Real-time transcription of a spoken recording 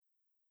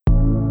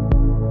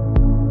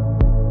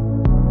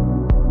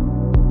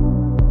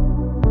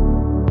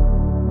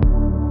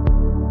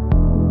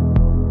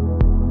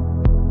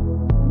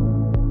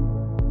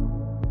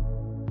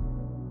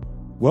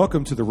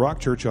Welcome to the Rock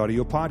Church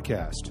Audio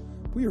Podcast.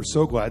 We are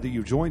so glad that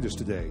you've joined us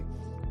today.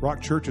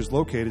 Rock Church is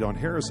located on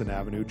Harrison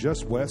Avenue,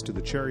 just west of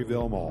the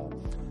Cherryville Mall.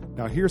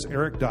 Now here's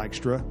Eric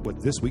Dykstra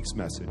with this week's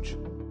message.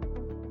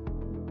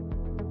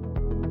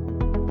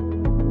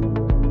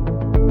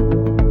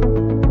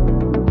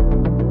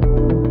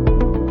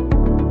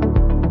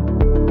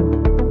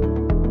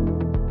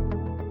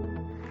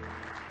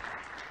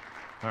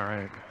 All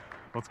right.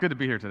 Well, it's good to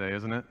be here today,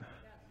 isn't it?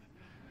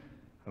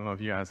 I don't know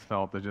if you guys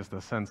felt just a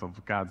sense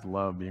of God's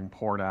love being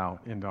poured out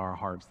into our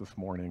hearts this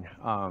morning.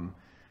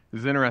 It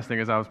was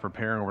interesting as I was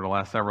preparing over the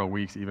last several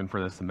weeks, even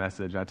for this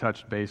message. I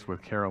touched base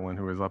with Carolyn,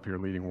 who is up here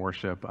leading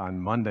worship on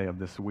Monday of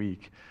this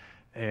week.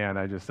 And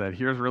I just said,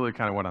 here's really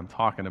kind of what I'm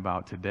talking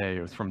about today.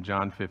 It was from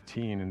John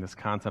 15 and this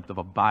concept of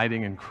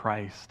abiding in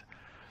Christ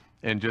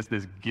and just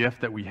this gift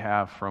that we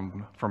have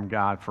from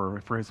God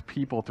for his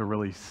people to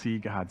really see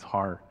God's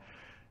heart.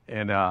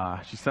 And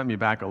she sent me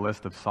back a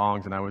list of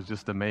songs, and I was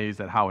just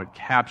amazed at how it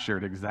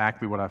captured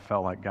exactly what I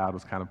felt like God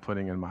was kind of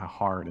putting in my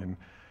heart. And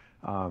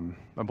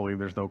I believe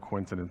there's no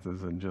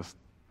coincidences, and just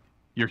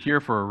you're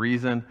here for a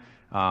reason.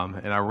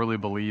 And I really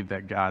believe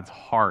that God's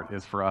heart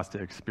is for us to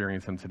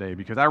experience Him today,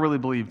 because I really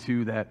believe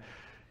too that,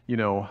 you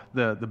know,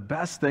 the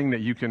best thing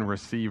that you can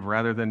receive,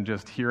 rather than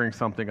just hearing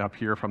something up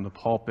here from the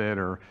pulpit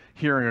or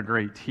hearing a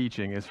great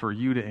teaching, is for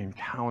you to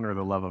encounter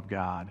the love of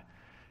God.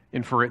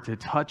 And for it to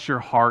touch your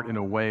heart in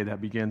a way that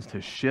begins to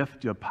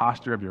shift the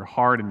posture of your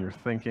heart and your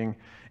thinking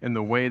and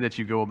the way that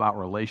you go about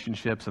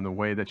relationships and the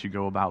way that you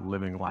go about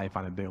living life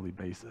on a daily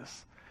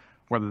basis,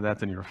 whether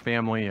that's in your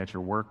family, at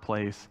your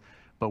workplace.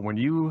 But when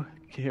you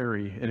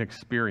carry an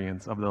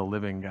experience of the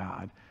living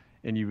God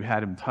and you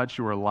had Him touch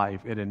your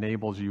life, it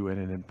enables you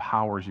and it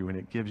empowers you and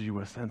it gives you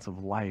a sense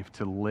of life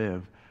to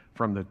live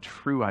from the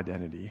true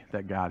identity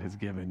that God has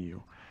given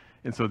you.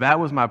 And so that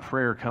was my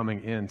prayer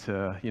coming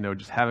into,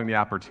 just having the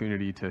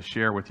opportunity to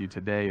share with you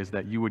today, is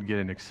that you would get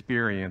an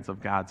experience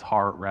of God's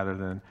heart rather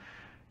than,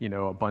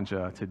 a bunch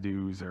of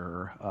to-dos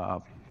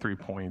or 3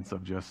 points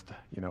of just,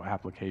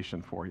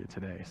 application for you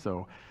today.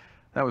 So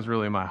that was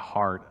really my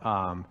heart.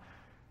 I'm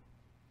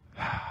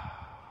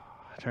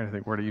trying to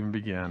think where to even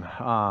begin.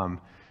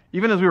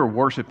 Even as we were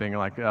worshiping,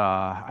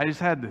 I just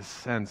had this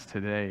sense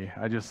today.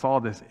 I just saw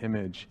this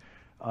image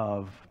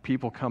of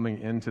people coming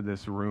into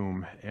this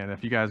room, and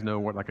if you guys know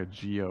what a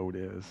geode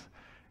is,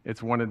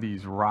 it's one of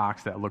these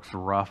rocks that looks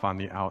rough on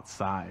the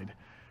outside.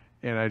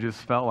 And I just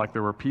felt like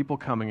there were people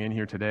coming in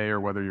here today, or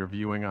whether you're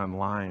viewing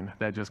online,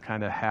 that just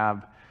kind of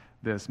have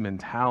this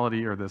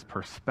mentality or this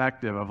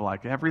perspective of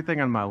everything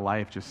in my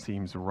life just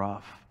seems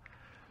rough.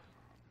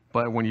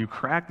 But when you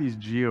crack these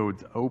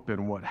geodes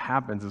open, what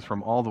happens is,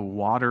 from all the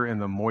water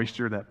and the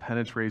moisture that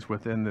penetrates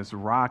within this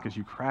rock, as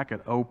you crack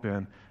it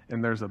open,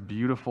 and there's a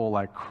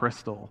beautiful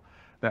crystal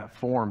that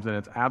forms, and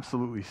it's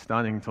absolutely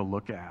stunning to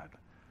look at.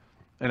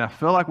 And I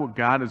feel like what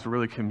God is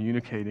really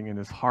communicating in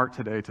His heart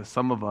today to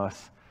some of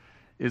us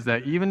is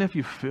that even if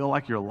you feel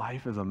like your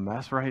life is a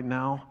mess right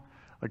now,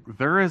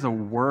 there is a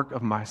work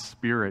of my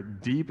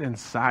Spirit deep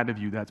inside of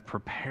you that's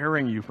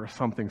preparing you for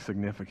something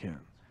significant.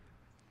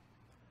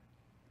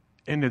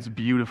 And it's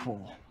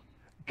beautiful.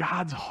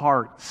 God's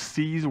heart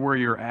sees where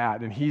you're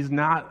at, and He's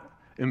not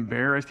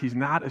embarrassed. He's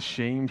not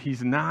ashamed.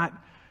 He's not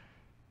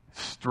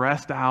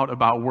stressed out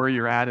about where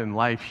you're at in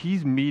life.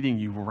 He's meeting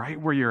you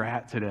right where you're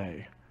at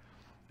today.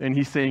 And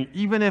He's saying,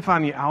 even if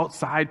on the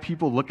outside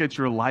people look at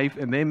your life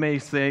and they may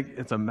say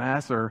it's a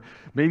mess, or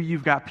maybe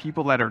you've got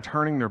people that are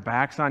turning their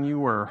backs on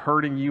you or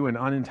hurting you in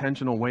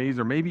unintentional ways,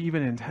 or maybe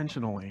even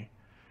intentionally,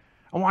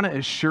 I want to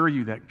assure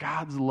you that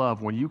God's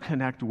love, when you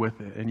connect with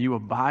it and you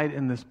abide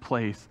in this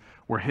place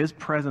where His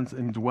presence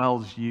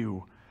indwells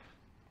you,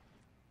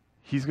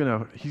 He's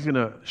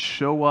gonna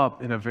show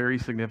up in a very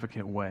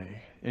significant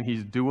way. And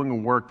He's doing a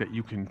work that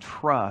you can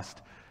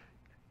trust,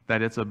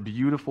 that it's a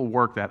beautiful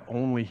work that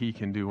only He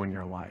can do in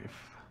your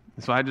life.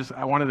 And so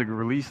I wanted to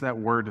release that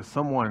word to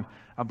someone.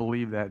 I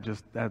believe that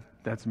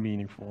that's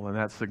meaningful and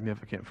that's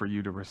significant for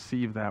you to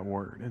receive that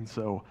word. And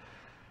so,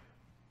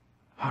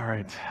 all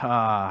right,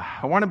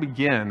 I want to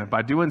begin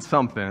by doing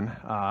something,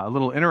 a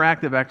little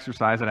interactive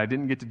exercise that I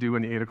didn't get to do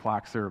in the 8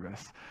 o'clock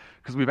service,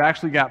 because we've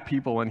actually got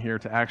people in here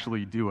to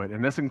actually do it,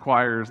 and this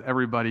requires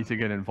everybody to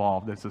get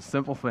involved. It's a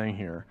simple thing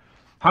here.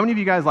 How many of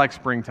you guys like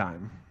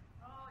springtime?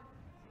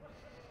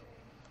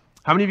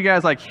 How many of you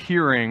guys like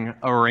hearing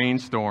a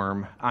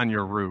rainstorm on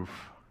your roof?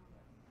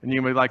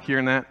 Anybody like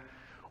hearing that?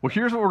 Well,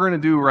 here's what we're going to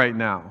do right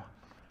now.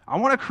 I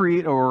want to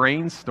create a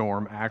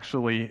rainstorm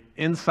actually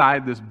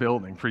inside this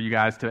building for you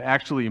guys to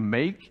actually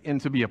make and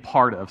to be a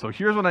part of. So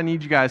here's what I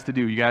need you guys to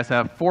do. You guys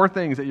have 4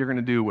 things that you're going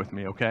to do with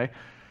me, okay?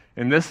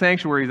 And this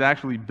sanctuary is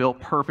actually built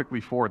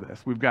perfectly for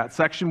this. We've got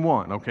section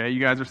 1, okay?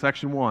 You guys are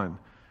section 1.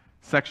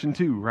 Section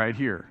 2 right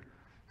here.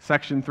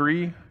 Section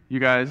 3, you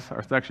guys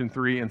are section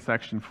 3 and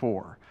section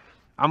 4.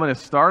 I'm going to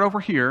start over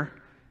here,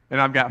 and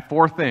I've got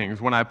 4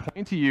 things. When I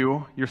point to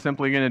you, you're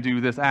simply going to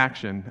do this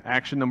action.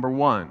 Action number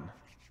 1.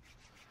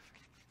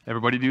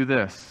 Everybody do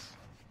this.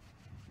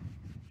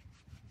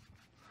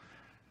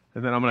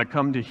 And then I'm going to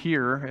come to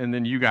here, and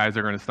then you guys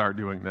are going to start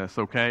doing this,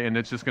 okay? And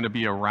it's just going to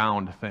be a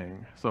round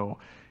thing. So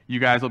you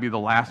guys will be the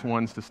last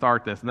ones to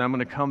start this. And then I'm going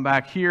to come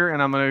back here,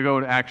 and I'm going to go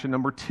to action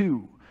number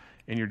 2.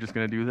 And you're just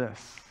going to do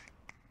this.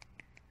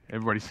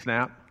 Everybody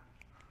snap.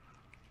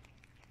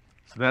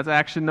 So that's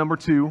action number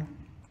 2.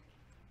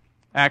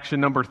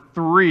 Action number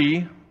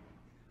 3,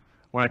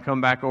 when I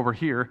come back over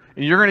here,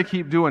 and you're going to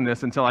keep doing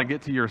this until I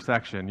get to your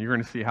section. You're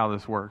going to see how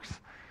this works.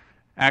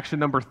 Action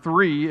number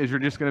 3 is you're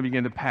just going to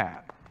begin to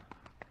pat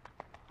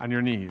on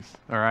your knees,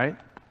 all right?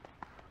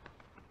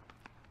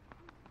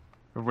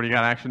 Everybody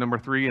got action number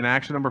 3? And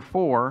action number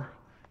 4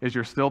 is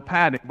you're still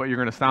patting, but you're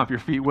going to stomp your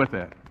feet with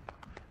it,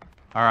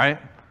 all right?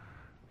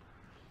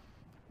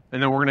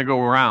 And then we're going to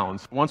go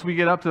around. So once we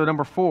get up to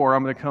number 4,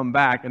 I'm going to come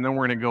back, and then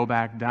we're going to go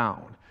back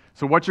down.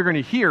 So what you're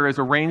going to hear is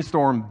a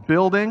rainstorm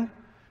building,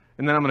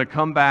 and then I'm going to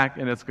come back,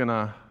 and it's going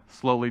to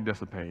slowly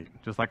dissipate,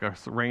 just like a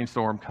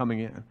rainstorm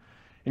coming in.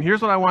 And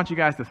here's what I want you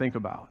guys to think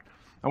about.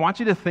 I want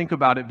you to think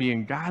about it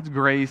being God's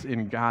grace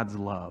and God's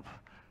love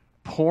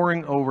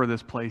pouring over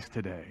this place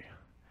today.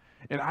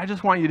 And I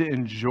just want you to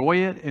enjoy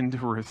it and to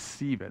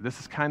receive it. This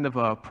is kind of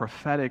a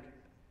prophetic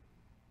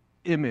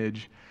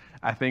image,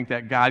 I think,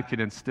 that God can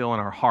instill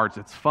in our hearts.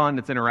 It's fun,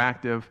 it's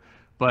interactive,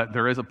 but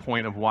there is a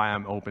point of why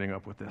I'm opening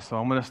up with this. So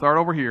I'm going to start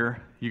over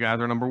here. You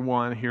guys are number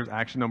 1. Here's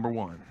action number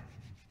 1.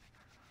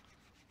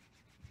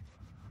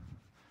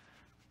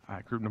 All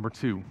right, group number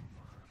 2.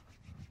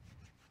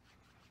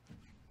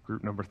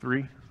 Group number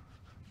 3,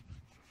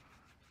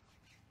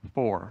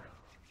 4.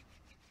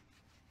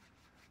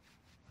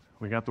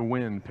 We got the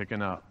wind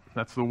picking up.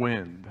 That's the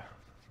wind.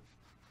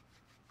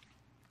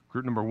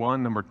 Group number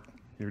 1,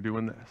 you're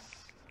doing this.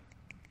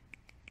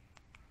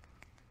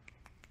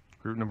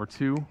 Group number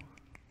 2.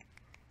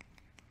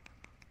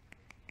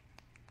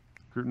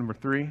 Group number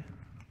 3.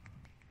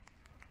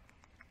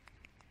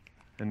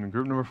 And then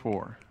group number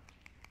 4.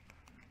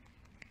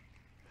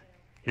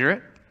 Hear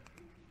it?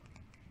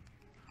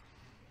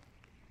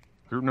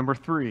 Group number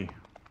 3.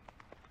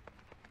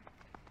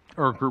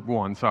 Or group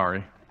 1,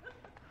 sorry.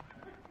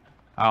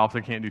 I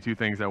often can't do 2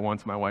 things at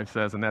once, my wife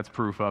says, and that's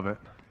proof of it.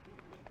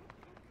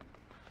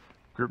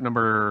 Group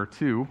number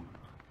 2.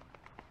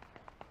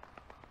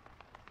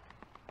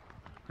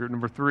 Group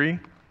number 3.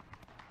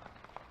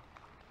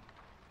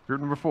 Group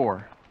number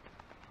 4.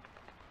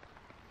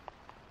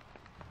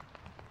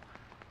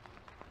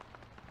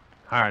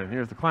 All right,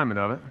 here's the climate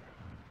of it.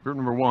 Group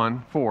number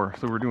 1, 4.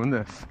 So we're doing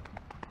this.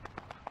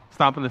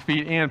 Stomping the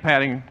feet and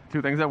patting,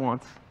 2 things at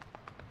once.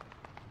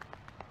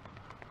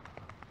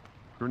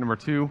 Group number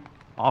 2,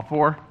 all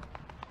 4.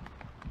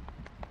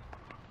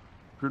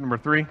 Group number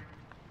 3.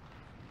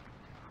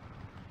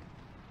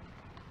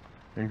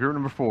 And group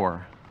number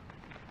 4.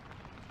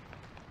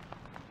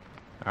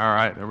 All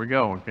right, there we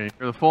go. Okay,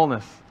 hear the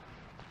fullness.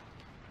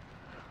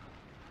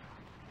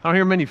 I don't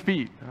hear many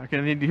feet. I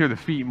need to hear the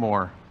feet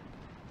more.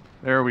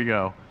 There we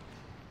go.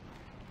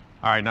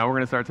 All right, now we're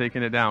going to start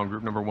taking it down.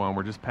 Group number 1,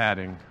 we're just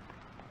patting.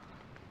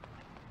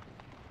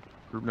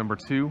 Group number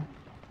 2,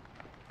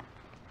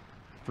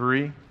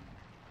 3,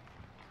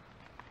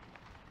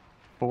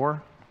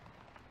 4.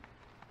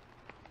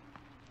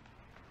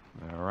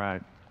 All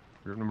right.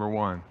 Group number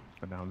 1,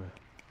 go down there.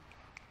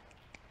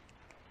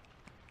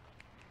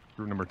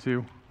 Group number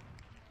 2,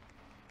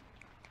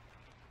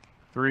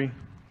 3,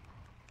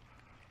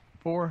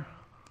 4.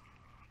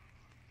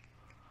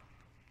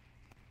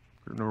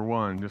 Group number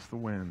 1, just the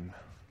wind.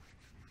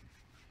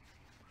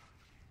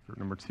 Group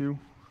number 2,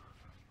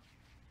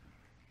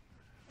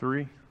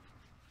 3,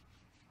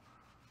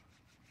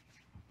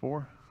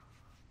 4.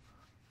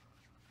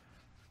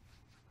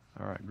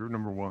 All right, group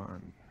number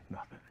 1,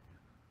 nothing.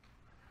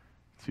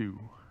 2,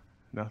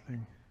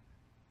 nothing.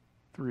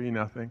 3,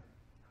 nothing.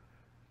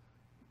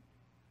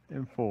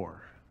 And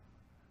 4.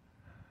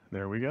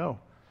 There we go.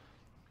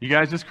 You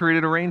guys just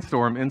created a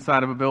rainstorm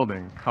inside of a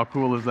building. How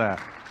cool is that?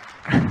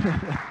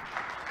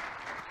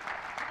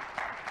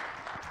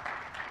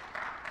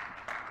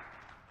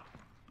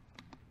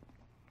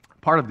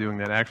 Part of doing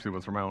that actually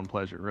was for my own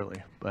pleasure,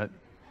 really, but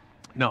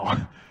no.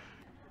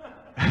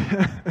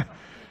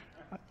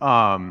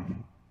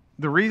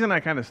 The reason I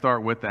kind of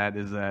start with that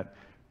is that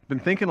I've been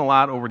thinking a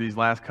lot over these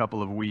last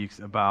couple of weeks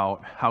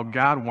about how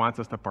God wants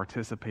us to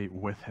participate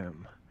with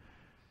Him.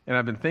 And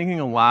I've been thinking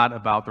a lot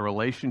about the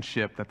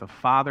relationship that the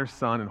Father,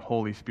 Son, and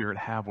Holy Spirit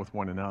have with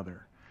one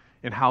another,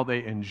 and how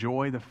they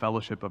enjoy the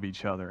fellowship of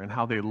each other, and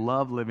how they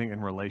love living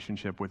in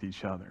relationship with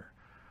each other.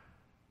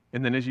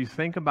 And then as you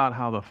think about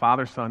how the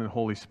Father, Son, and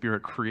Holy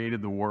Spirit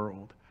created the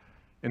world,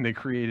 and they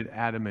created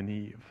Adam and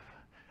Eve,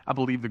 I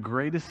believe the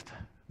greatest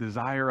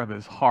desire of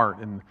His heart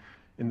and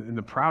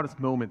the proudest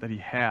moment that He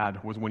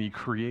had was when He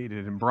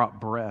created and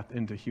brought breath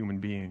into human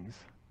beings.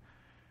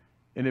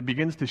 And it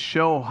begins to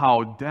show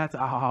how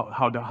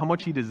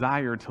much He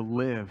desired to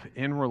live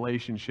in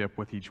relationship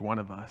with each one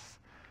of us.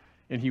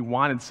 And He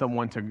wanted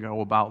someone to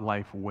go about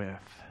life with.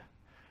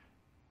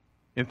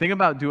 And think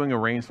about doing a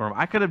rainstorm.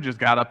 I could have just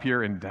got up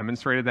here and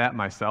demonstrated that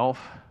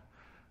myself,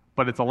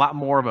 but it's a lot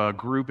more of a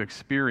group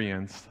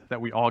experience that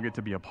we all get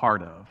to be a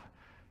part of.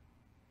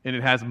 And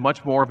it has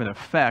much more of an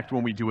effect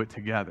when we do it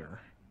together.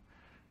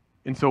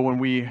 And so when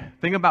we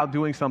think about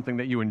doing something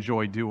that you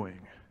enjoy doing,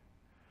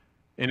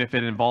 and if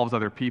it involves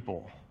other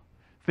people,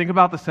 think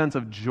about the sense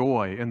of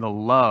joy and the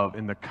love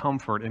and the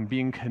comfort and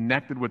being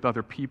connected with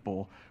other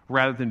people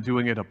rather than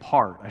doing it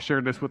apart. I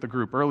shared this with the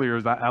group earlier,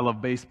 is I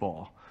love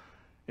baseball.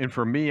 And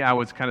for me, I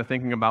was kind of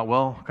thinking about,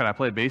 well, could I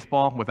play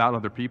baseball without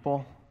other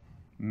people?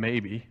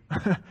 Maybe.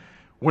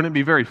 Wouldn't it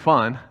be very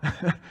fun?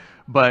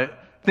 But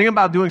think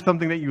about doing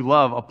something that you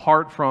love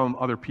apart from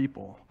other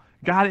people.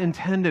 God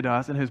intended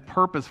us, and his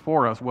purpose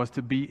for us was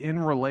to be in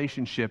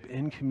relationship,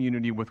 in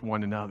community with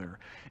one another.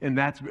 And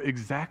that's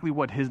exactly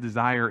what his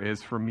desire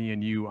is for me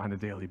and you on a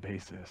daily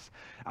basis.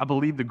 I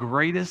believe the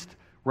greatest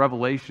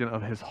revelation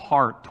of his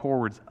heart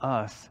towards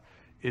us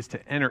is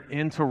to enter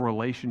into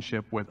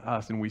relationship with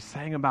us. And we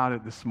sang about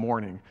it this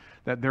morning,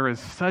 that there is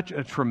such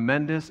a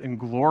tremendous and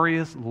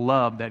glorious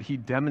love that he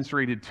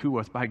demonstrated to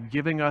us by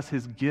giving us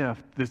his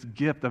gift, this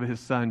gift of his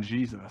son,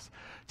 Jesus,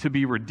 to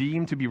be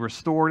redeemed, to be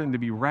restored, and to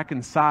be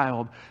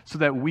reconciled so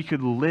that we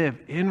could live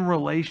in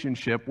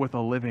relationship with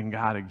a living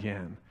God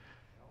again.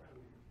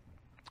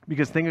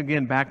 Because think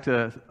again back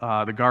to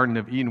the Garden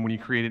of Eden when he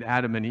created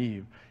Adam and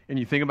Eve. And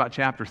you think about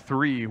chapter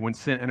 3 when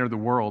sin entered the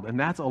world. And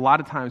that's a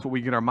lot of times what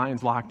we get our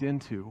minds locked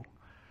into.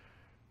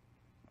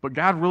 But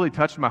God really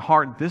touched my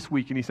heart this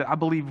week, and he said, I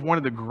believe one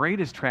of the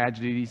greatest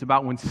tragedies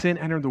about when sin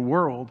entered the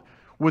world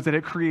was that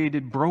it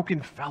created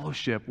broken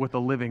fellowship with a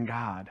living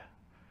God.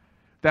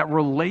 That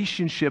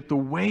relationship, the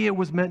way it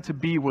was meant to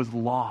be, was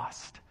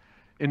lost.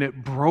 And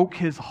it broke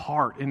his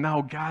heart. And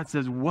now God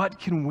says, what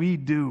can we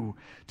do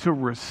to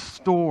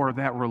restore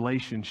that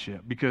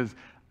relationship? Because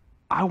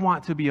I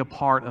want to be a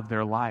part of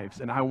their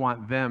lives, and I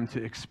want them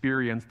to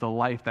experience the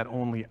life that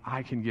only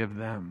I can give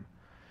them.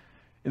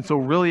 And so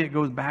really it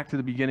goes back to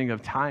the beginning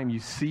of time. You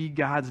see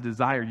God's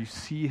desire. You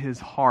see his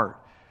heart.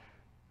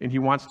 And he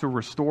wants to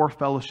restore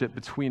fellowship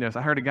between us.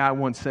 I heard a guy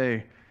once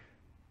say,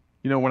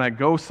 when I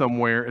go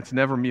somewhere, it's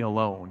never me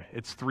alone.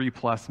 It's 3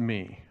 plus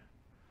me.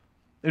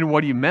 And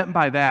what he meant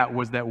by that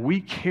was that we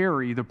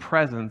carry the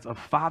presence of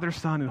Father,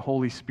 Son, and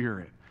Holy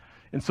Spirit.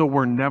 And so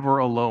we're never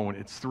alone.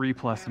 It's 3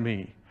 plus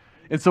me.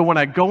 And so when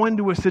I go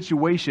into a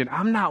situation,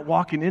 I'm not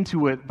walking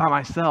into it by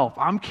myself.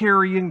 I'm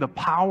carrying the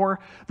power,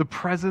 the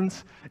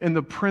presence, and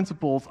the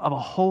principles of a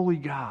holy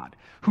God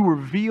who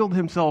revealed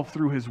himself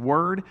through his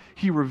word.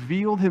 He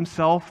revealed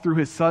himself through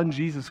his son,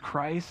 Jesus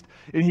Christ.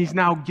 And he's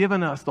now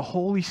given us the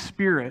Holy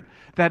Spirit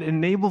that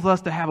enables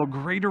us to have a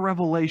greater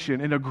revelation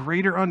and a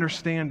greater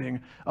understanding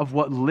of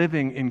what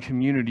living in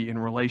community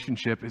and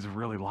relationship is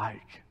really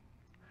like.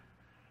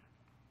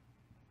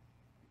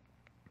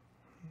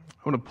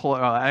 I want to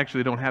I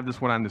actually don't have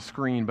this one on the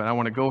screen, but I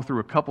want to go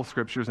through a couple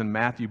scriptures in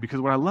Matthew, because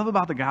what I love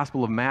about the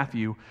Gospel of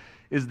Matthew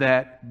is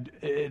that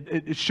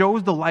it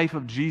shows the life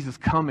of Jesus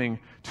coming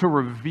to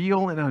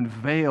reveal and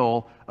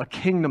unveil a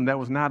kingdom that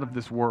was not of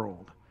this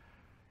world.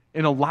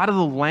 In a lot of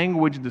the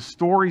language, the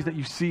stories that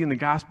you see in the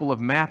Gospel of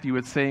Matthew,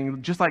 it's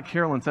saying, just like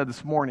Carolyn said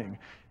this morning,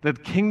 that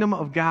the kingdom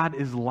of God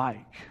is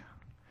like.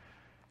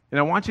 And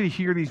I want you to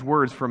hear these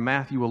words from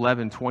Matthew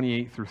 11,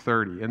 28 through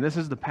 30. And this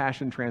is the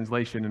Passion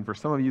Translation. And for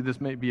some of you,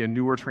 this may be a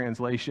newer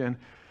translation.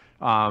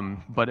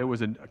 But it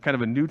was kind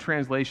of a new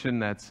translation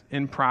that's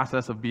in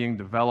process of being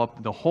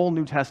developed. The whole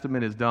New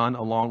Testament is done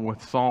along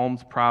with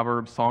Psalms,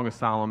 Proverbs, Song of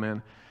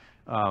Solomon,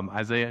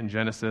 Isaiah, and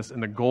Genesis.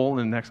 And the goal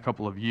in the next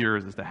couple of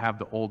years is to have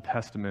the Old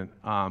Testament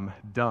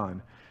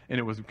done. And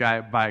it was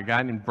by a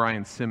guy named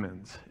Brian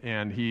Simmons.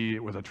 And he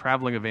was a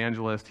traveling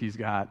evangelist. He's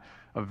got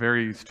a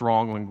very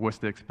strong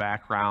linguistics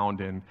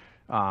background, and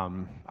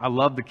I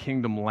love the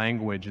kingdom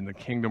language and the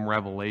kingdom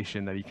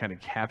revelation that he kind of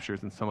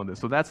captures in some of this.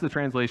 So that's the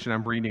translation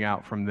I'm reading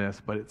out from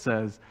this, but it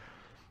says,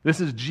 this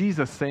is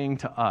Jesus saying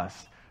to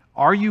us,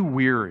 are you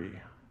weary?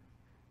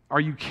 Are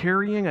you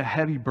carrying a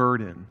heavy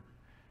burden?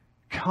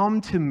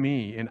 Come to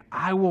me, and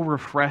I will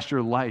refresh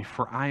your life,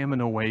 for I am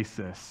an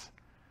oasis.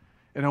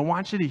 And I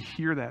want you to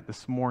hear that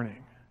this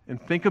morning.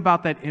 And think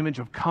about that image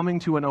of coming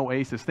to an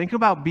oasis. Think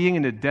about being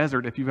in a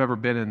desert if you've ever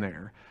been in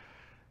there.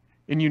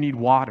 And you need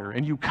water.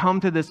 And you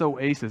come to this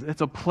oasis. It's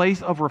a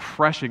place of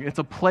refreshing. It's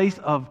a place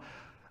of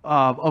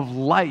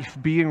life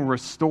being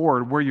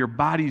restored where your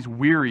body's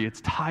weary,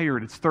 it's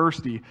tired, it's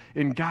thirsty.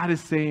 And God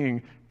is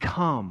saying,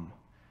 come.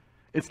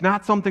 It's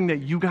not something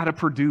that you got to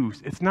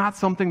produce. It's not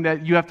something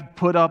that you have to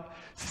put up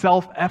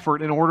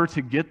self-effort in order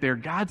to get there.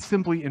 God's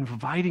simply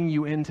inviting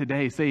you in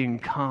today, saying,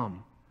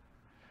 come.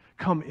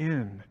 Come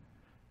in.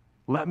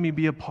 Let me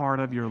be a part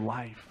of your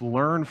life.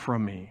 Learn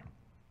from me.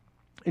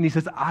 And he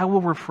says, I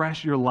will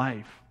refresh your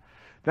life.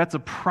 That's a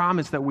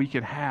promise that we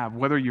can have,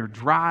 whether you're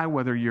dry,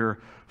 whether you're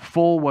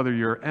full, whether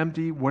you're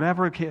empty,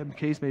 whatever the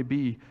case may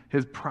be.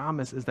 His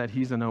promise is that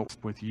he's an oasis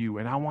with you.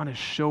 And I want to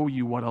show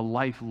you what a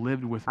life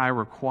lived with I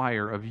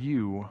require of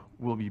you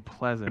will be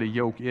pleasant. What a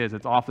yoke is,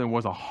 it often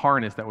was a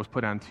harness that was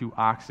put on 2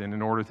 oxen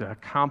in order to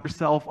accomplish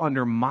yourself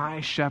under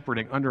my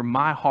shepherding, under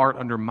my heart,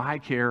 under my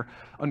care,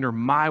 under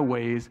my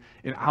ways,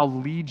 and I'll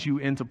lead you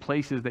into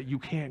places that you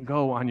can't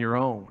go on your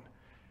own.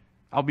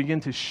 I'll begin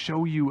to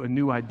show you a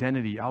new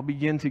identity. I'll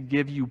begin to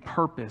give you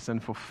purpose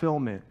and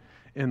fulfillment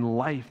in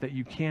life that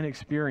you can't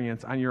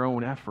experience on your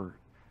own effort.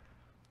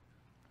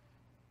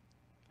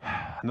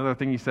 Another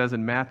thing he says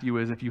in Matthew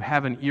is, if you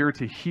have an ear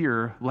to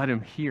hear, let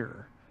him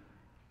hear.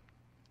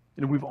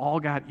 And we've all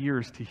got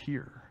ears to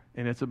hear.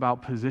 And it's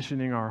about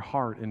positioning our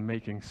heart and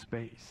making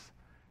space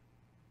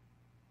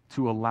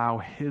to allow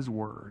his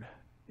word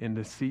and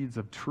the seeds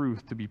of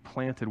truth to be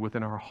planted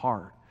within our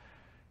heart.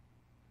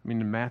 I mean,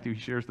 in Matthew, he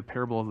shares the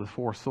parable of the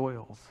 4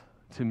 soils.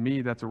 To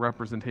me, that's a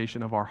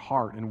representation of our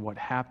heart and what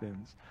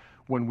happens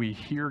when we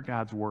hear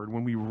God's word,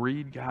 when we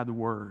read God's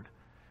word.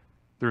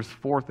 There's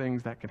 4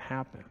 things that can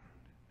happen.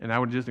 And I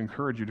would just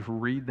encourage you to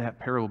read that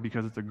parable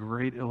because it's a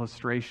great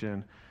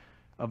illustration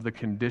of the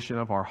condition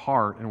of our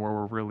heart and where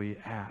we're really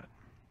at.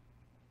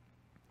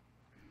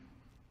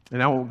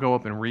 And I won't go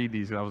up and read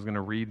these. I was going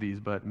to read these,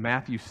 but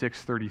Matthew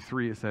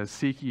 6:33, it says,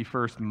 "Seek ye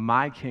first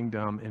my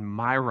kingdom and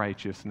my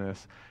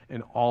righteousness,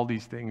 and all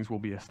these things will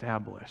be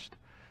established."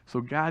 So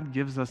God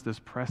gives us this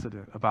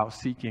precedent about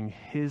seeking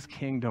his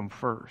kingdom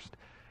first.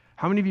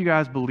 How many of you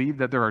guys believe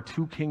that there are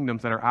 2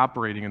 kingdoms that are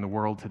operating in the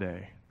world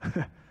today?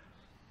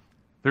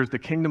 There's the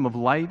kingdom of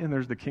light and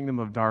there's the kingdom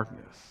of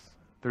darkness.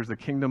 There's a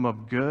kingdom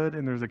of good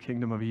and there's a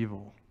kingdom of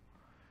evil.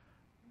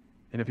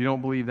 And if you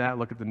don't believe that,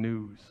 look at the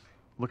news.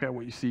 Look at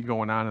what you see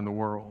going on in the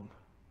world.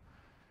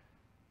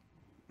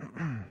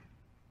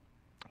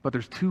 But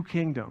there's 2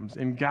 kingdoms,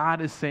 and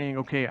God is saying,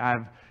 okay,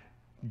 I've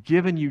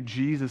given you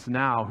Jesus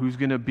now, who's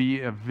going to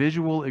be a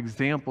visual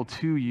example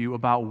to you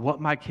about what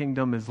my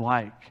kingdom is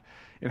like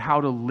and how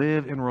to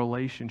live in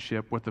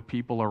relationship with the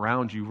people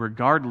around you,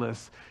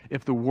 regardless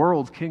if the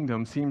world's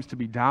kingdom seems to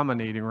be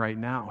dominating right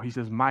now. He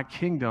says, my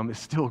kingdom is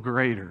still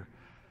greater.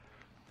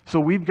 So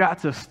we've got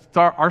to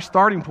start, our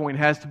starting point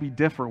has to be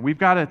different. We've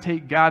got to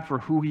take God for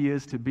who he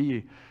is to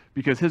be,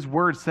 because his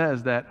word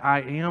says that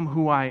I am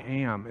who I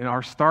am. And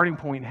our starting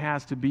point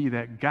has to be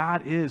that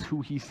God is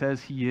who he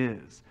says he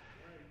is.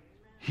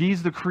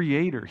 He's the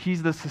creator.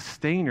 He's the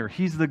sustainer.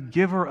 He's the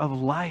giver of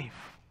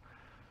life.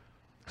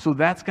 So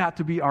that's got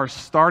to be our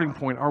starting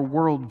point. Our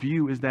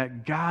worldview is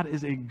that God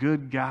is a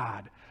good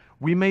God.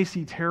 We may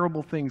see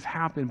terrible things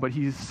happen, but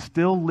he's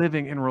still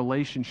living in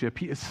relationship.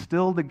 He is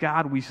still the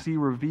God we see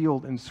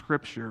revealed in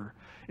Scripture.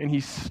 And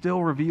he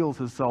still reveals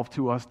himself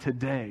to us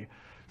today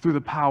through the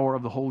power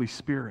of the Holy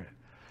Spirit.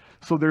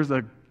 So there's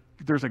a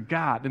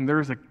God and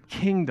there's a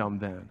kingdom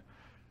then.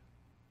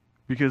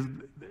 Because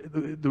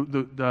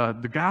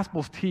the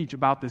Gospels teach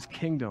about this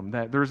kingdom,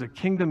 that there's a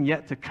kingdom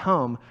yet to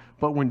come,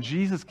 but when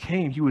Jesus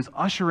came, he was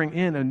ushering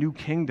in a new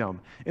kingdom.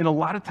 And a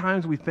lot of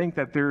times we think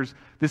that there's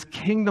this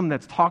kingdom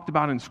that's talked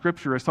about in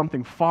Scripture as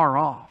something far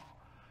off.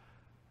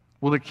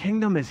 Well, the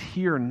kingdom is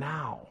here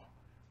now.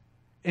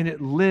 And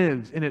it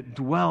lives and it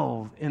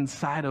dwells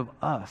inside of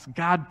us.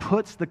 God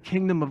puts the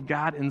kingdom of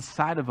God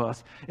inside of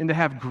us. And to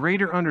have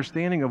greater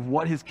understanding of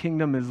what his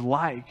kingdom is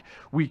like,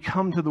 we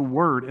come to the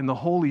Word and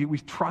we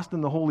trust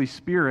in the Holy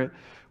Spirit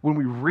when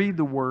we read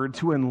the Word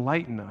to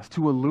enlighten us,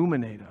 to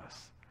illuminate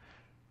us.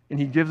 And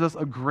he gives us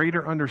a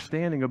greater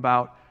understanding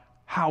about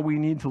how we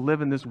need to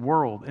live in this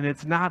world. And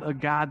it's not a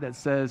God that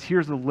says,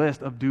 here's a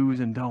list of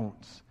do's and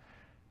don'ts,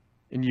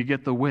 and you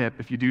get the whip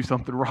if you do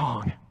something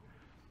wrong.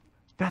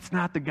 That's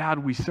not the God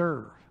we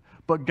serve.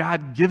 But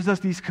God gives us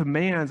these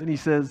commands, and he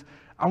says,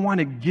 I want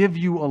to give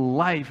you a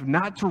life,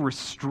 not to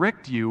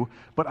restrict you,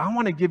 but I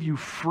want to give you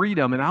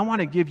freedom, and I want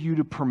to give you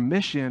the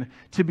permission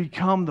to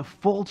become the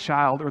full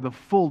child or the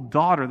full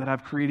daughter that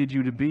I've created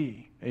you to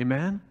be.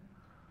 Amen?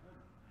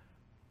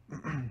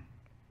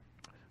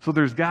 So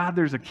there's God,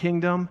 there's a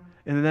kingdom,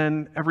 and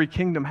then every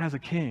kingdom has a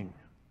king.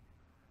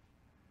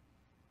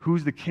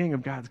 Who's the king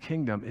of God's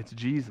kingdom? It's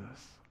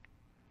Jesus.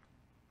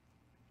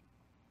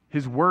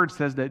 His word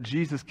says that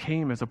Jesus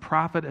came as a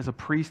prophet, as a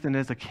priest, and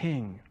as a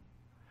king.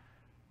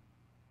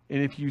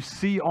 And if you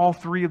see all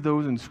 3 of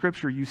those in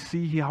Scripture, you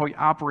see how he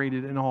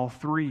operated in all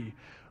 3.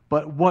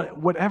 But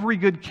what every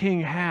good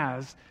king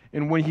has,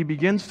 and when he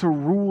begins to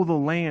rule the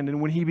land, and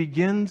when he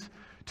begins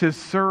to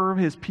serve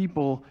his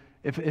people,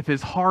 if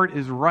his heart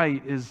is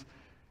right, is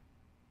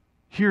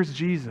here's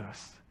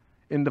Jesus.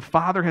 And the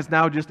Father has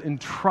now just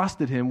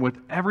entrusted him with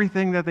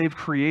everything that they've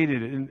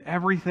created and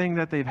everything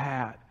that they've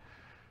had.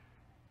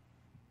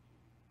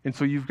 And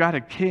so you've got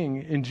a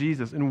king in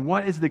Jesus. And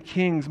what is the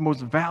king's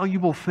most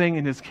valuable thing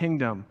in his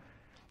kingdom?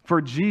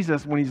 For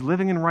Jesus, when he's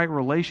living in right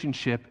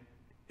relationship,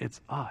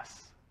 it's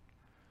us.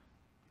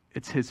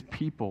 It's his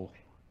people.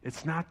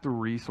 It's not the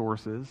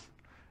resources.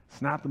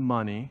 It's not the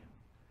money.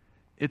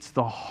 It's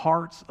the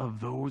hearts of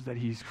those that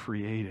he's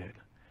created.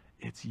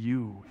 It's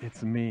you.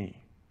 It's me.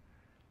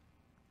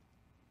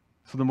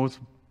 So the most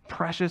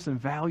precious and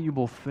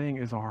valuable thing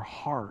is our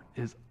heart,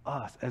 is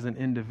us as an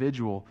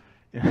individual.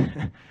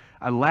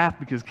 I laughed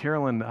because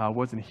Carolyn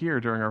wasn't here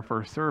during our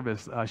first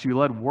service. She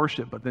led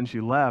worship, but then she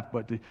left.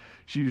 But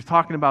she was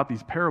talking about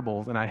these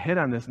parables, and I hit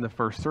on this in the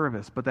first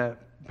service. But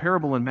that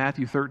parable in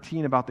Matthew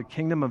 13 about the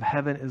kingdom of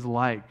heaven is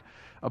like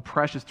a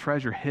precious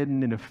treasure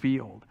hidden in a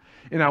field.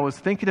 And I was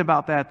thinking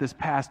about that this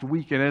past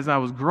week, and as I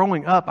was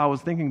growing up, I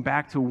was thinking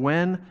back to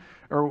when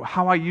or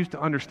how I used to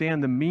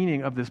understand the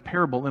meaning of this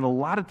parable. And a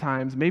lot of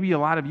times, maybe a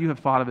lot of you have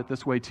thought of it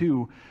this way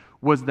too,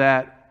 was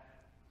that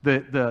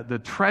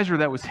the treasure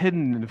that was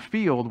hidden in the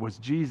field was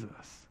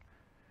Jesus.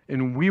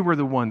 And we were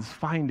the ones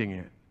finding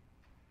it.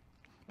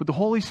 But the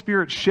Holy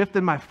Spirit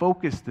shifted my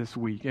focus this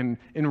week. And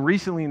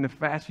recently, in the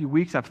past few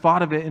weeks, I've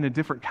thought of it in a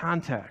different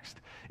context.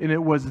 And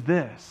it was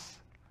this.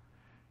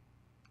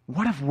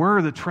 What if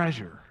we're the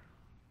treasure?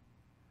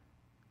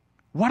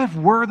 What if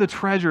we're the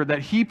treasure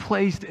that He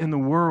placed in the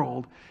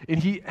world, and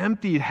He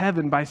emptied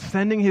heaven by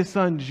sending His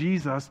Son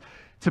Jesus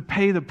to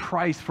pay the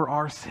price for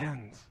our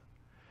sins?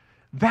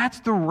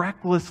 That's the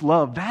reckless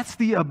love. That's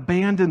the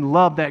abandoned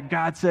love that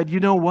God said, you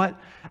know what?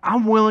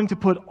 I'm willing to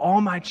put all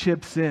my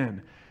chips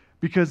in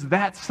because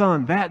that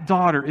son, that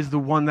daughter is the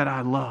one that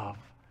I love.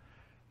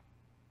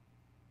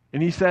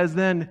 And He says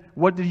then,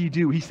 what did He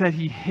do? He said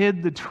He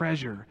hid the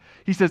treasure.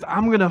 He says,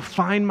 I'm going to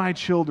find my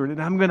children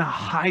and I'm going to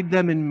hide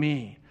them in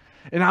me.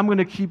 And I'm going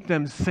to keep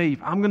them safe.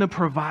 I'm going to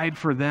provide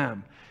for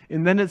them.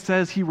 And then it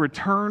says He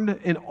returned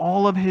in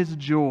all of His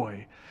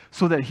joy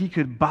so that He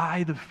could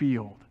buy the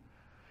field.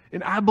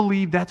 And I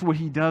believe that's what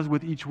He does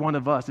with each one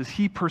of us, is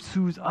He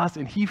pursues us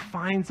and He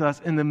finds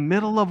us in the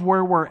middle of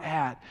where we're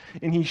at.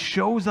 And He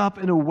shows up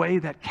in a way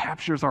that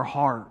captures our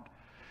heart.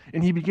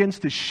 And He begins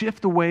to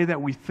shift the way that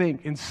we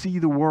think and see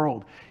the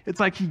world. It's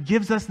like He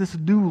gives us this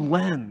new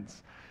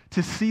lens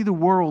to see the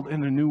world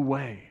in a new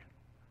way.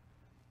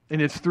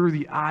 And it's through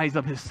the eyes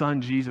of His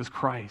Son, Jesus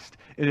Christ.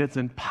 And it's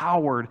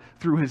empowered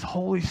through His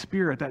Holy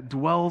Spirit that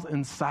dwells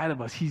inside of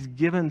us. He's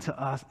given to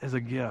us as a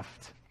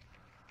gift.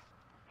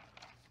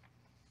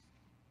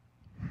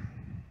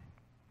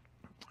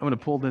 I'm going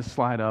to pull this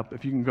slide up.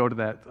 If you can go to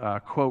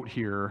that quote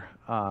here.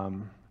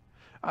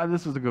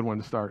 This is a good one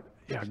to start.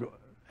 Yeah,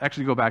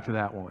 go back to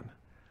that one.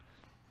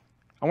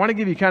 I want to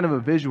give you kind of a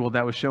visual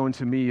that was shown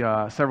to me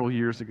several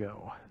years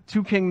ago.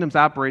 Two kingdoms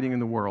operating in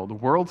the world. The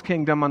world's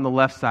kingdom on the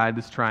left side,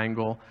 this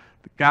triangle,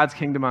 God's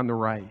kingdom on the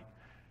right.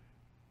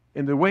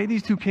 And the way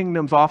these two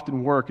kingdoms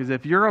often work is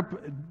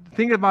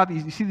think about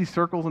these, you see these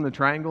circles in the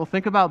triangle?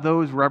 Think about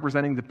those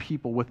representing the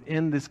people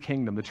within this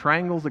kingdom. The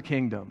triangle's the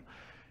kingdom,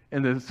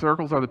 and the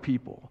circles are the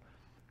people.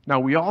 Now,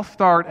 we all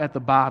start at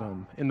the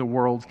bottom in the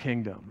world's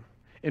kingdom,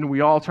 and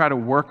we all try to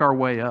work our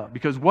way up.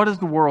 Because what does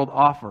the world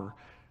offer?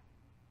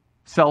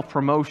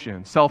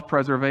 Self-promotion,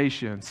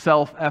 self-preservation,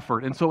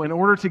 self-effort. And so in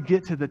order to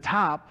get to the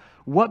top,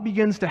 what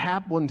begins to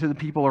happen to the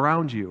people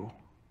around you?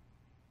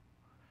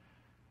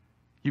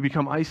 You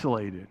become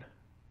isolated.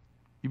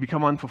 You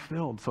become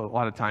unfulfilled so a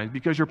lot of times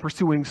because you're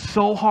pursuing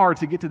so hard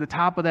to get to the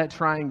top of that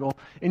triangle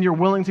and you're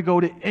willing to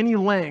go to any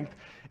length,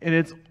 and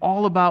it's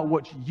all about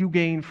what you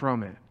gain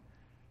from it.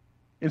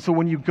 And so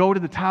when you go to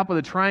the top of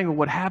the triangle,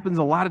 what happens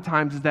a lot of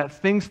times is that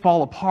things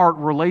fall apart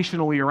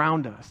relationally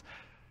around us.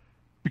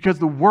 Because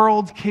the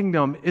world's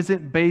kingdom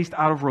isn't based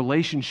out of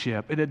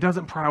relationship, and it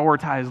doesn't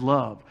prioritize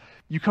love.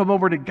 You come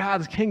over to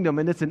God's kingdom,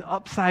 and it's an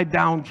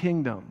upside-down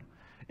kingdom.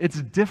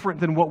 It's different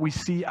than what we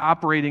see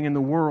operating in the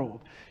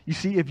world. You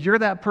see, if you're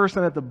that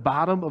person at the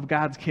bottom of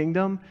God's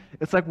kingdom,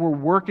 it's like we're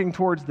working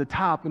towards the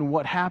top, and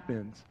what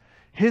happens?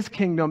 His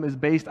kingdom is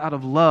based out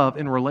of love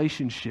and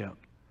relationship.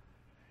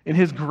 And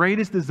His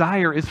greatest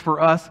desire is for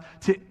us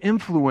to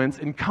influence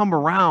and come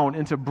around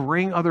and to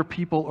bring other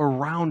people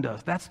around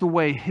us. That's the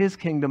way His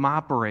kingdom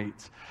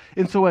operates.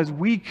 And so as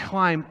we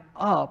climb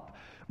up,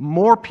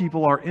 more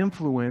people are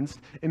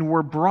influenced and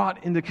we're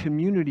brought into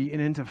community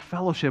and into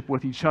fellowship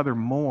with each other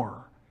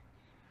more.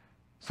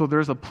 So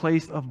there's a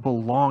place of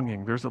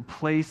belonging. There's a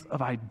place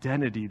of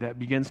identity that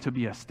begins to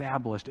be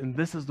established. And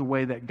this is the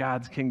way that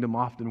God's kingdom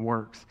often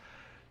works.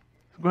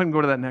 Go ahead and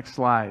go to that next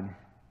slide.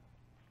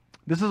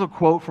 This is a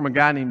quote from a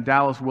guy named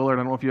Dallas Willard.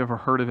 I don't know if you ever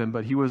heard of him,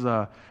 but he was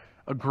a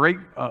great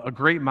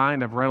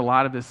mind. I've read a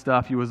lot of his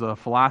stuff. He was a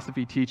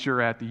philosophy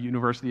teacher at the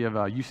University of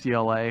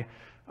UCLA.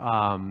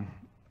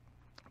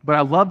 But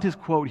I loved his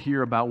quote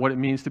here about what it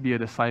means to be a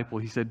disciple.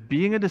 He said,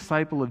 being a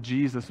disciple of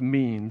Jesus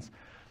means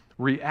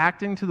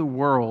reacting to the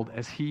world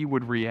as He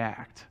would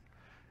react.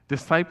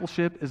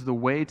 Discipleship is the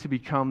way to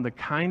become the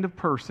kind of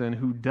person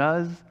who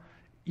does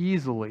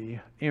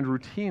easily and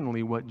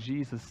routinely what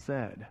Jesus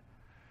said.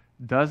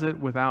 Does it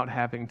without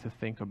having to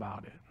think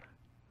about it.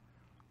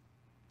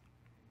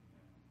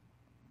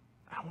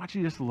 I want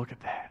you just to look at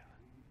that.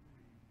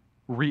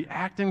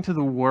 Reacting to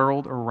the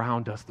world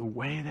around us the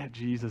way that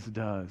Jesus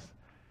does.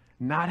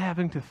 Not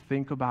having to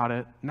think about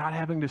it, not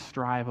having to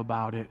strive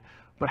about it,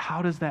 but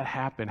how does that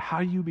happen? How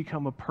do you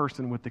become a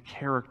person with the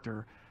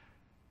character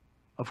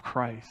of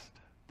Christ,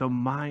 the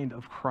mind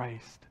of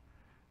Christ,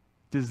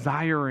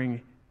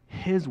 desiring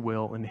His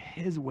will and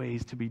His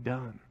ways to be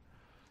done?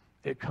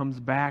 It comes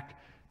back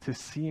to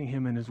seeing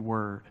Him in His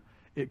Word.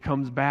 It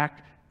comes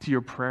back to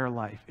your prayer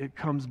life. It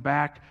comes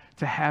back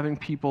to having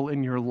people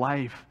in your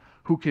life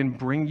who can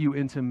bring you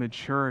into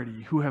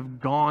maturity, who have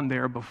gone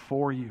there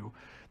before you.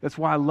 That's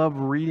why I love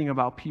reading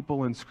about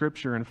people in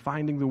Scripture and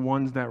finding the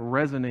ones that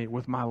resonate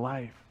with my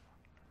life.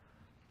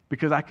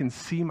 because I can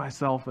see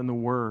myself in the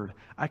Word.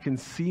 I can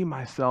see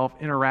myself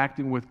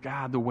interacting with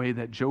God the way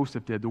that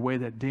Joseph did, the way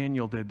that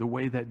Daniel did, the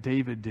way that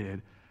David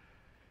did.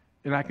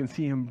 And I can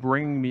see him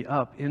bringing me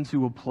up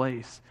into a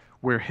place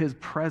where his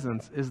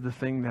presence is the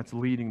thing that's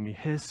leading me.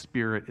 His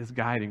Spirit is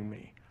guiding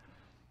me.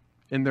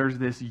 And there's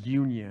this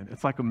union.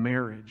 It's like a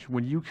marriage.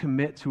 When you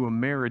commit to a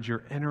marriage,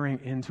 you're entering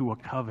into a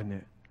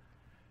covenant.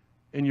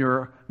 And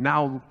you're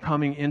now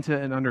coming into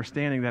an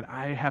understanding that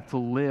I have to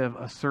live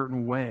a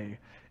certain way.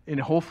 And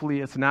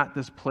hopefully it's not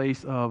this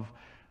place of,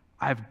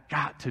 I've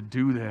got to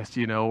do this,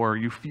 or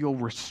you feel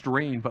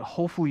restrained. But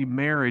hopefully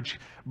marriage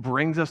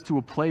brings us to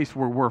a place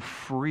where we're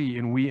free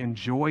and we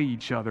enjoy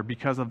each other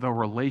because of the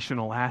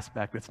relational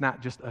aspect. It's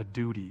not just a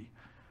duty.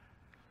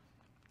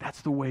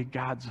 That's the way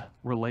God's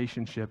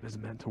relationship is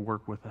meant to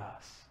work with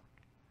us.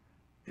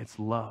 It's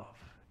love.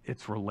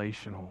 It's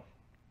relational.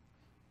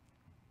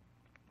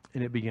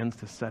 And it begins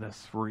to set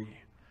us free.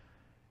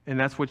 And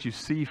that's what you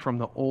see from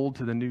the Old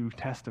to the New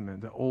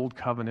Testament, the Old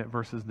Covenant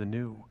versus the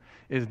New,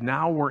 is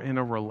now we're in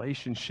a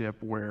relationship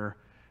where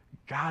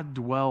God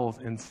dwells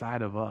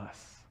inside of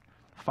us.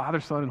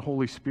 Father, Son, and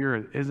Holy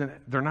Spirit,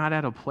 they're not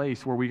at a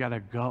place where we got to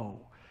go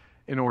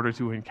in order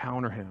to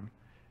encounter Him.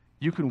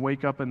 You can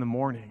wake up in the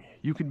morning.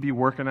 You can be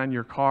working on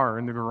your car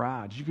in the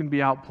garage. You can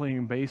be out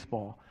playing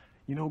baseball.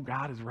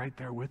 God is right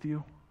there with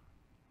you.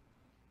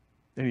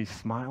 And He's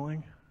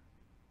smiling.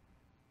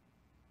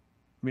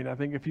 I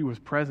think if He was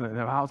president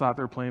and I was out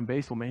there playing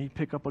baseball, man, he'd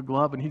pick up a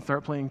glove and he'd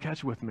start playing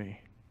catch with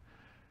me.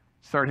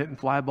 Start hitting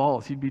fly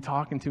balls. He'd be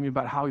talking to me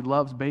about how He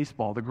loves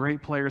baseball, the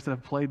great players that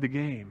have played the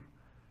game.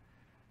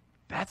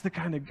 That's the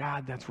kind of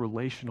God that's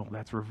relational,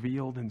 that's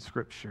revealed in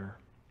Scripture.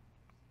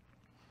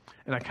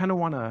 And I kind of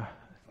want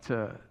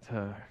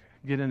to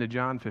get into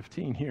John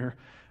 15 here,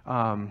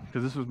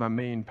 because this was my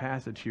main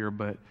passage here,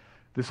 but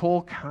this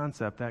whole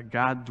concept that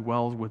God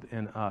dwells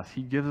within us.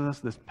 He gives us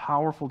this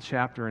powerful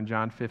chapter in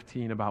John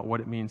 15 about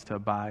what it means to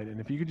abide. And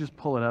if you could just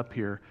pull it up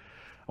here,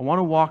 I want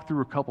to walk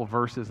through a couple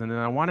verses, and then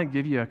I want to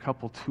give you a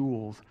couple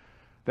tools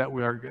that's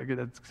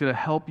going to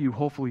help you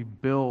hopefully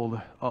build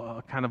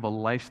a kind of a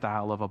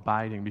lifestyle of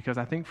abiding. Because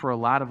I think for a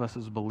lot of us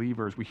as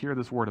believers, we hear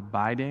this word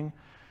abiding,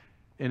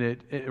 and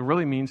it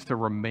really means to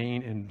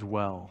remain and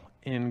dwell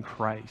in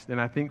Christ. And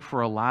I think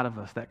for a lot of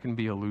us, that can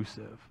be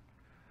elusive.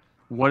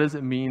 What does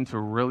it mean to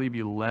really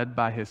be led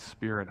by His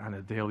Spirit on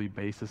a daily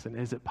basis, and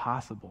is it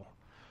possible?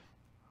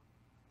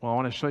 Well, I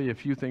want to show you a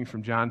few things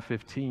from John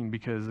 15,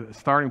 because the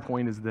starting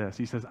point is this.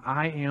 He says,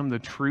 I am the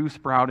true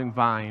sprouting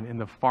vine,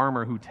 and the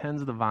farmer who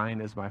tends the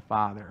vine is my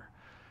Father.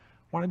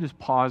 I want to just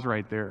pause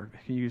right there.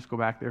 Can you just go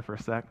back there for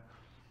a sec?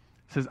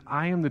 It says,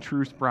 I am the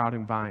true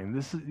sprouting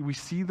vine. We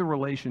see the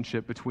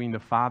relationship between the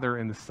Father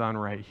and the Son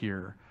right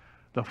here.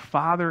 The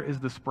Father is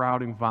the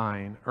sprouting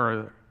vine,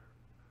 the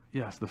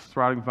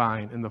sprouting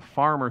vine, and the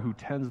farmer who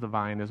tends the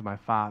vine is my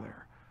Father.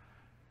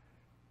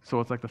 So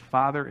it's like the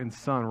Father and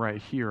Son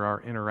right here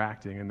are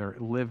interacting, and they're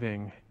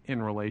living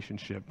in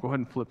relationship. Go ahead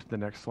and flip to the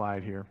next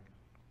slide here.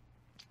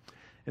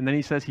 And then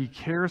he says He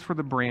cares for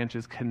the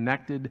branches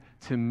connected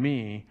to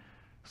me.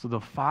 So the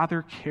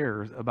Father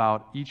cares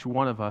about each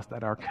one of us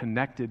that are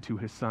connected to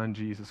His Son,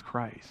 Jesus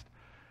Christ.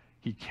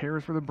 He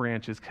cares for the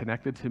branches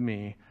connected to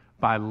me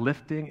by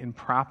lifting and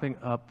propping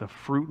up the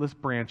fruitless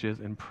branches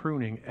and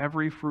pruning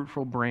every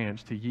fruitful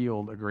branch to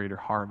yield a greater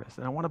harvest.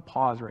 And I want to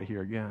pause right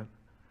here again,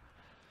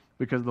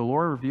 because the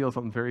Lord revealed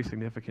something very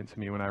significant to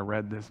me when I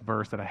read this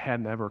verse that I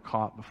hadn't ever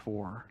caught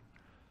before.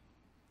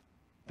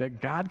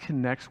 That God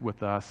connects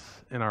with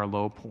us in our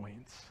low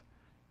points.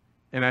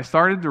 And I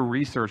started to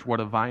research what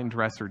a vine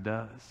dresser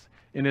does.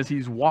 And as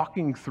he's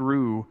walking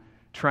through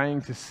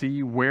trying to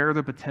see where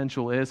the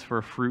potential is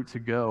for fruit to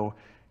go,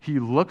 he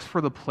looks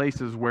for the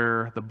places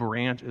where the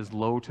branch is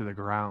low to the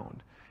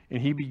ground. And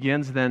he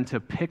begins then to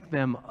pick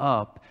them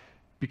up,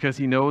 because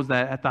he knows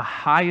that at the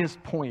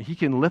highest point, he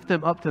can lift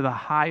them up to the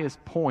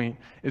highest point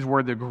is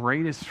where the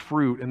greatest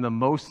fruit and the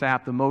most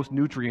sap, the most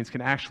nutrients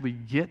can actually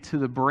get to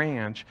the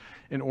branch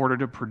in order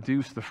to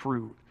produce the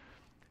fruit.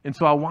 And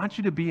so I want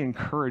you to be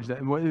encouraged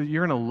that whether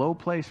you're in a low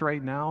place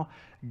right now,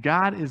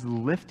 God is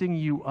lifting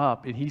you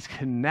up and He's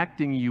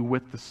connecting you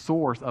with the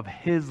source of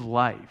His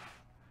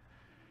life.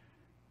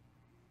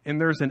 And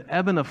there's an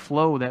ebb and a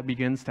flow that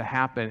begins to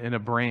happen in a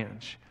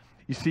branch.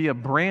 You see, a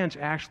branch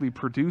actually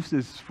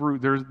produces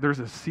fruit. There's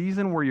a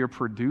season where you're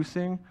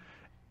producing,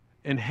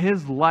 and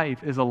His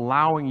life is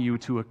allowing you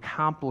to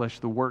accomplish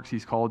the works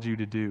He's called you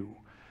to do.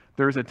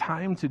 There's a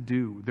time to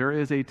do. There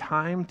is a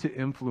time to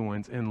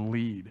influence and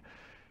lead.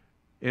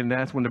 And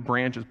that's when the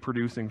branch is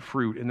producing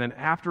fruit. And then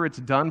after it's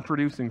done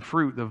producing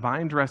fruit, the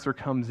vine dresser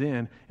comes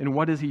in, and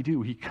what does he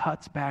do? He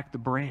cuts back the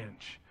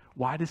branch.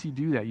 Why does he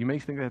do that? You may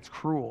think that's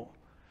cruel.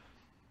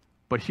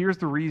 But here's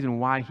the reason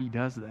why he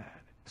does that.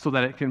 So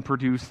that it can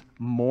produce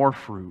more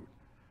fruit,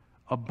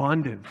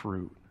 abundant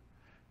fruit.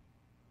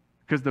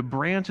 Because the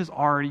branch is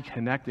already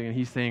connecting, and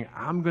he's saying,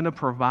 I'm going to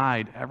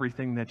provide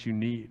everything that you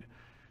need.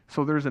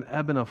 So there's an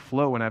ebb and a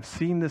flow, and I've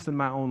seen this in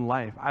my own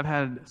life. I've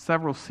had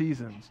several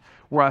seasons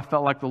where I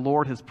felt like the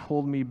Lord has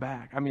pulled me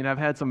back. I mean, I've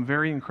had some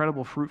very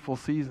incredible, fruitful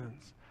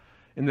seasons.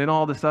 And then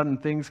all of a sudden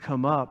things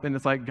come up, and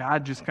it's like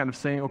God just kind of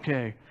saying,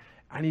 okay,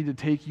 I need to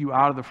take you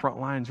out of the front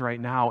lines right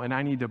now, and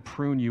I need to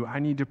prune you. I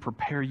need to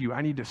prepare you.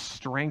 I need to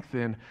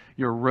strengthen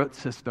your root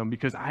system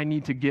because I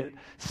need to get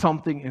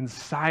something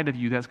inside of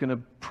you that's going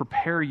to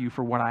prepare you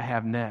for what I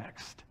have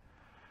next.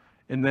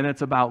 And then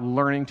it's about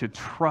learning to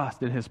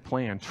trust in his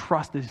plan,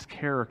 trust his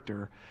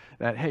character,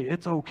 that, hey,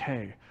 it's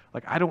okay.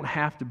 Like, I don't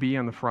have to be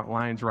on the front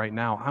lines right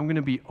now. I'm going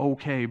to be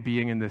okay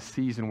being in this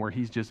season where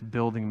he's just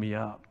building me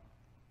up.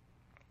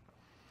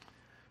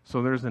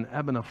 So there's an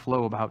ebb and a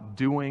flow about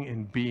doing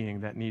and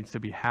being that needs to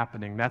be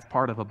happening. That's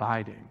part of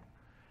abiding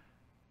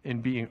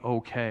and being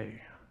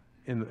okay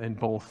in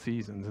both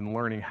seasons and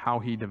learning how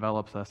he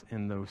develops us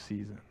in those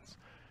seasons.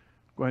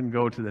 Go ahead and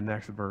go to the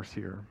next verse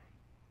here.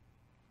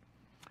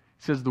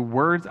 It says, the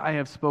words I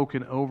have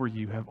spoken over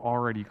you have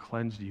already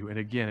cleansed you. And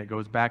again, it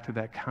goes back to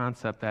that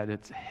concept that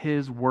it's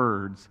his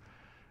words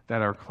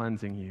that are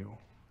cleansing you.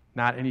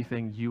 Not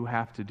anything you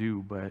have to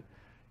do, but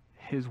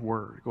his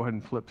word. Go ahead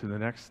and flip to the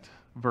next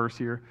verse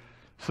here.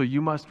 So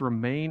you must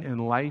remain in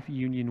life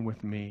union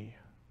with me,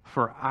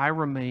 for I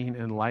remain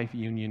in life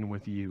union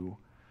with you.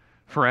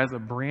 For as a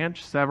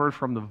branch severed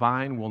from the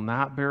vine will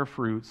not bear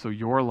fruit, so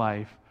your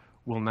life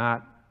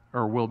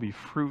will be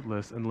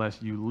fruitless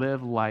unless you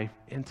live life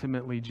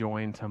intimately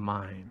joined to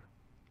mine.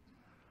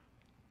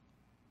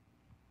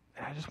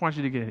 And I just want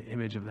you to get an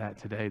image of that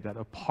today, that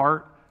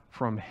apart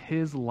from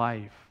his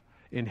life,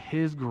 in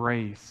his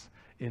grace,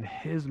 in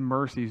his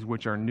mercies,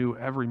 which are new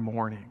every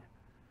morning,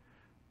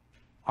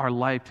 our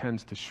life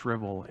tends to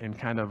shrivel and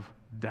kind of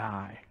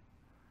die.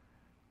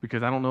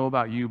 Because I don't know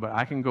about you, but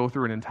I can go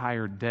through an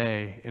entire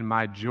day and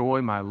my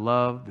joy, my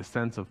love, the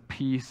sense of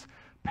peace,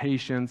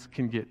 patience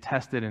can get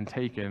tested and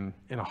taken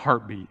in a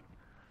heartbeat.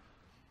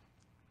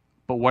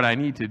 But what I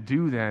need to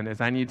do then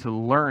is I need to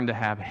learn to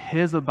have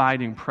his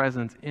abiding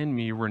presence in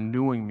me,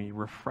 renewing me,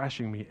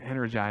 refreshing me,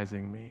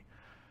 energizing me,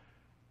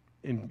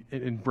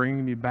 and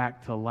bringing me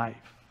back to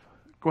life.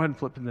 Go ahead and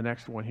flip to the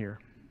next one here.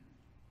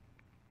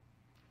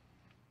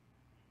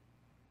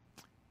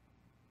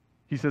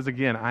 He says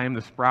again, I am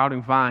the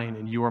sprouting vine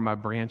and you are my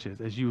branches.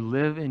 As you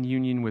live in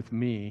union with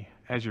me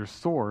as your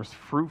source,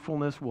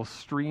 fruitfulness will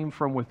stream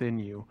from within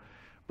you.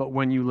 But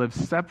when you live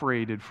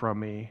separated from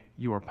me,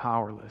 you are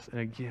powerless.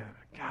 And again,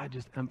 God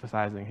just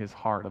emphasizing his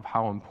heart of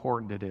how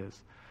important it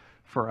is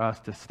for us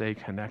to stay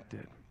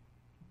connected.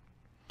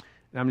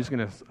 And I'm just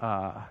going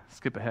to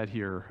skip ahead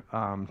here.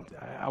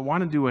 I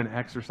want to do an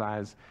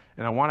exercise,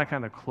 and I want to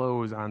kind of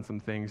close on some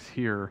things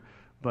here.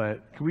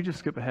 But can we just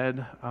skip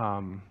ahead?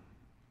 Can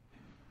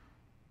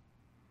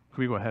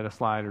we go ahead a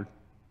slide or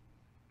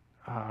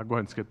go ahead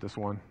and skip this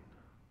one?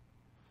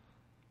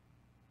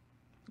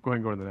 Go ahead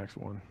and go to the next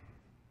one.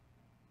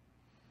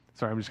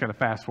 Sorry, I'm just kind of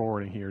fast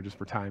forwarding here just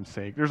for time's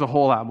sake. There's a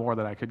whole lot more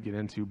that I could get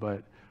into,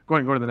 but go ahead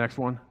and go to the next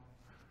one.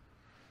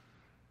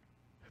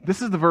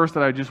 This is the verse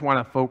that I just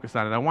want to focus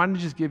on, and I wanted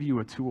to just give you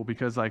a tool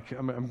because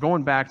I'm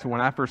going back to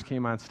when I first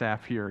came on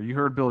staff here. You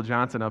heard Bill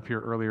Johnson up here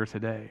earlier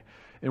today.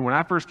 And when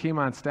I first came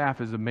on staff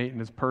as a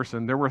maintenance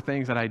person, there were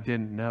things that I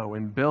didn't know.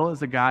 And Bill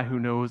is a guy who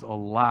knows a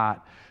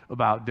lot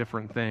about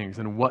different things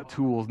and what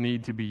tools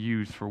need to be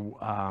used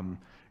for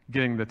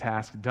getting the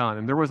task done.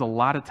 And there was a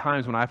lot of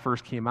times when I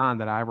first came on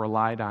that I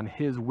relied on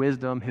his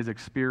wisdom, his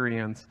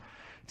experience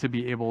to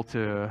be able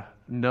to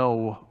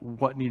know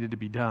what needed to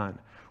be done.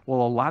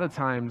 Well, a lot of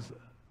times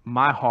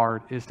my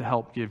heart is to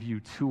help give you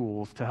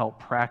tools to help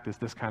practice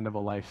this kind of a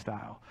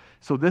lifestyle.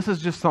 So this is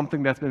just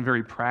something that's been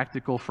very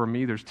practical for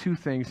me. There's two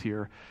things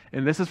here,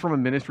 and this is from a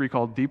ministry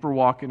called Deeper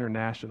Walk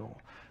International.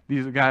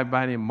 There's a guy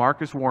by the name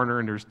Marcus Warner,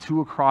 and there's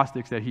two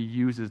acrostics that he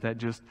uses that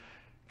just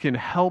can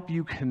help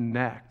you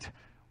connect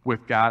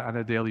with God on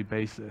a daily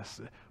basis.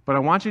 But I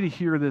want you to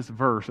hear this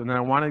verse, and then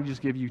I want to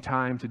just give you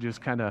time to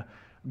just kind of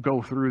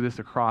go through this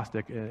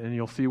acrostic, and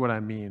you'll see what I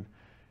mean.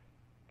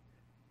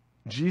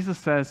 Jesus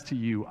says to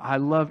you, I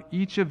love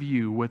each of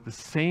you with the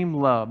same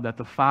love that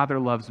the Father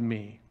loves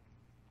me.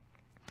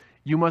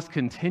 You must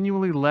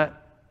continually let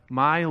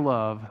my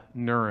love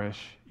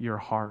nourish your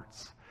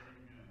hearts.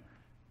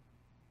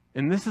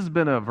 And this has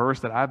been a verse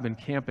that I've been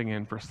camping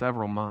in for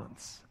several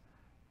months.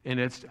 And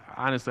it's,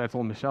 honestly, I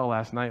told Michelle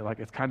last night,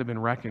 it's kind of been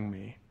wrecking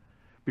me.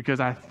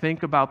 Because I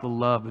think about the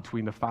love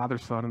between the Father,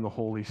 Son, and the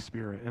Holy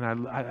Spirit.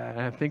 And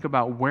I think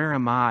about where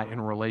am I in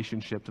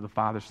relationship to the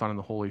Father, Son, and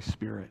the Holy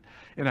Spirit.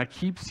 And I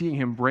keep seeing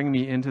him bring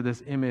me into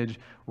this image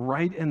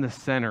right in the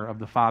center of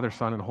the Father,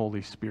 Son, and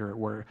Holy Spirit,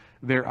 where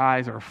their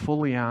eyes are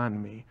fully on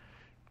me.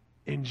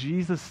 And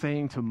Jesus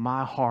saying to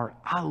my heart,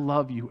 I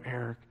love you,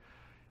 Eric,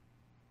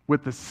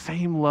 with the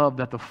same love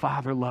that the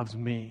Father loves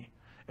me.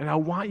 And I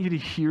want you to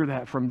hear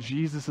that from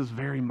Jesus'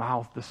 very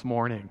mouth this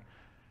morning.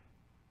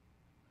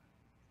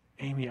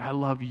 Amy, I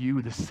love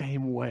you the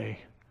same way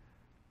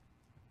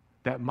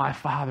that my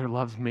Father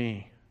loves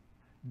me.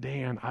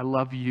 Dan, I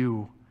love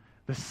you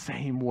the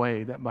same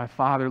way that my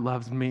Father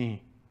loves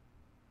me.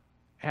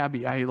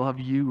 Abby, I love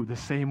you the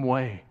same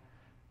way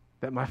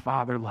that my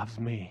Father loves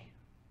me.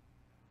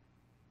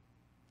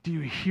 Do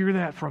you hear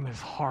that from his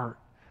heart?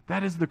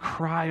 That is the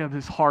cry of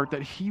his heart,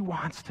 that he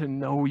wants to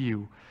know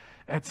you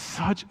at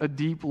such a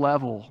deep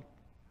level.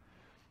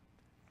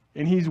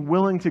 And he's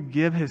willing to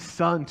give his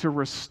son to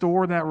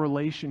restore that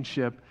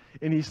relationship.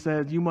 And he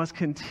said, you must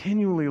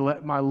continually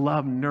let my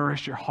love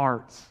nourish your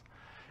hearts.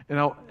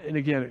 And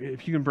again,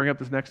 if you can bring up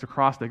this next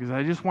acrostic, because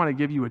I just want to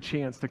give you a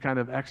chance to kind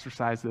of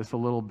exercise this a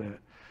little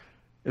bit.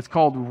 It's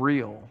called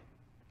REAL.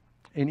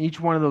 And each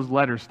one of those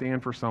letters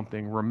stand for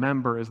something.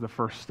 Remember is the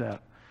first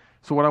step.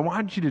 So what I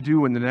want you to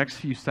do in the next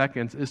few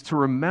seconds is to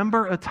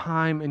remember a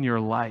time in your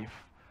life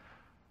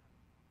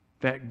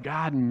that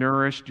God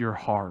nourished your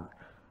heart.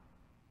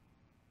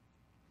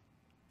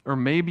 Or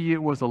maybe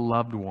it was a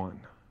loved one.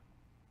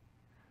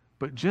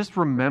 But just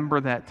remember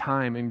that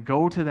time and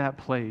go to that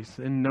place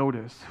and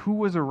notice who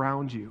was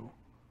around you.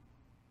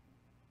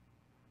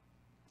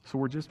 So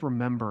we're just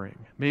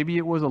remembering. Maybe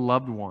it was a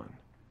loved one.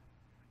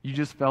 You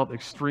just felt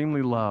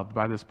extremely loved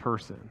by this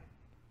person.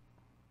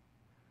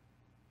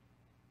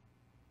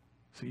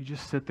 So you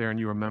just sit there and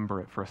you remember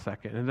it for a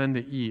second. And then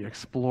the E,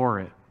 explore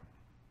it.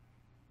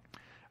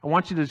 I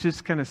want you to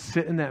just kind of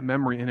sit in that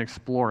memory and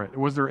explore it.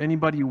 Was there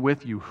anybody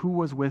with you? Who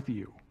was with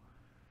you?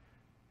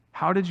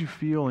 How did you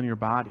feel in your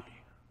body?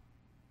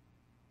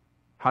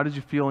 How did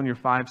you feel in your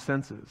 5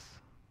 senses?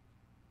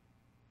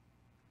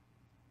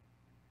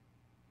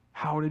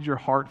 How did your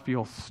heart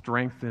feel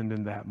strengthened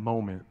in that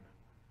moment?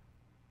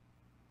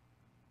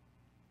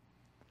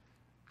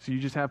 So you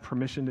just have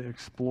permission to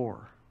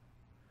explore.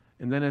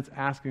 And then it's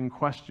asking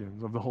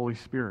questions of the Holy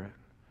Spirit.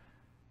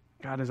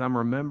 God, as I'm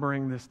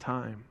remembering this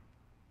time,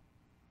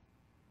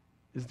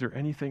 is there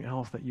anything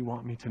else that you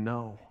want me to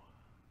know?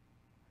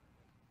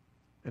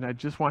 And I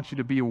just want you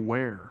to be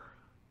aware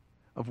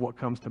of what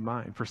comes to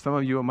mind. For some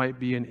of you, it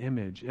might be an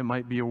image. It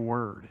might be a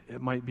word.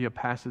 It might be a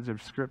passage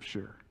of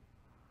Scripture.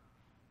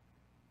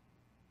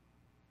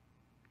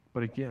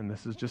 But again,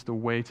 this is just a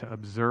way to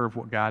observe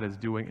what God is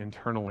doing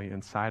internally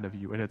inside of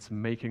you. And it's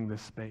making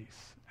this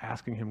space,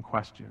 asking him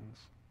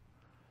questions.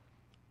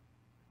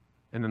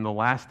 And then the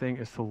last thing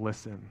is to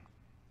listen.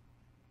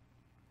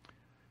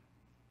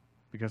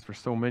 Because for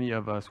so many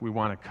of us, we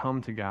want to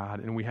come to God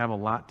and we have a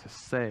lot to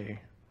say,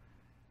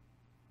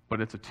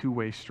 but it's a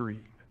two-way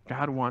street.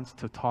 God wants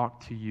to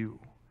talk to you.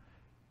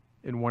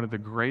 And one of the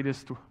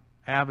greatest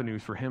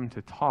avenues for him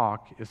to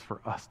talk is for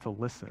us to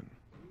listen.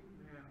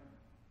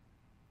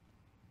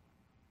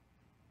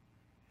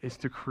 Is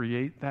to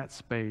create that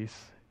space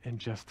and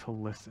just to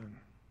listen.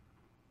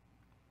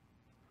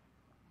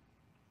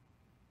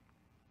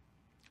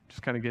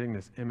 Just kind of getting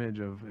this image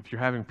of if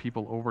you're having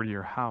people over to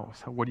your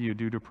house, what do you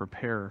do to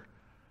prepare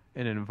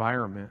an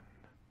environment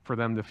for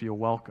them to feel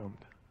welcomed?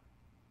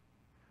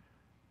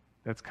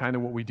 That's kind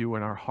of what we do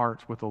in our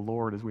hearts with the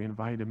Lord as we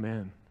invite him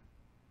in.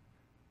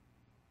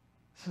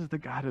 This is the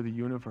God of the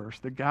universe,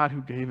 the God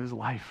who gave his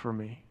life for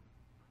me.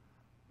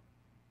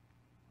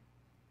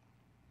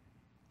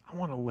 I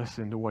want to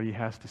listen to what he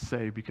has to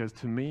say, because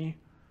to me,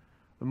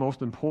 the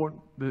most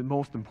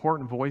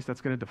important voice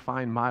that's going to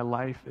define my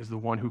life is the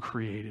one who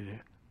created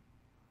it.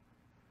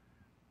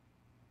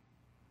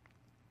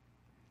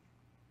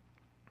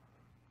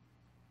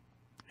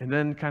 And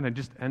then kind of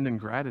just end in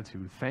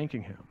gratitude,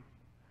 thanking him.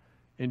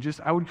 And just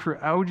I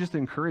would just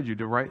encourage you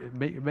to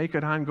make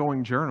an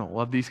ongoing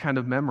journal of these kind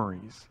of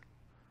memories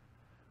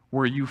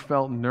where you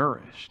felt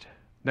nourished.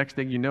 Next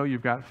thing you know,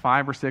 you've got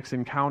 5 or 6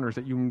 encounters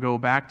that you can go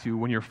back to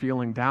when you're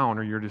feeling down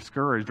or you're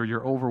discouraged or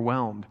you're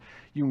overwhelmed.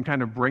 You can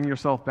kind of bring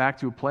yourself back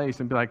to a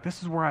place and be like,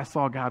 this is where I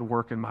saw God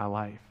work in my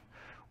life.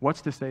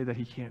 What's to say that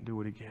he can't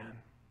do it again?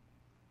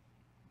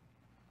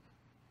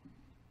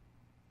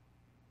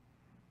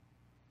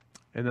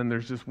 And then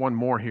there's just one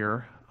more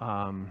here.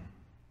 I'll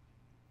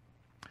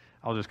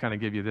just kind of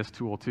give you this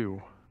tool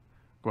too.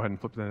 Go ahead and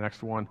flip to the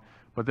next one.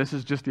 But this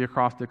is just the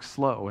acrostic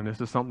slow, and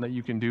this is something that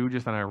you can do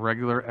just on a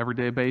regular,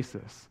 everyday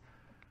basis.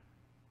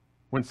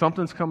 When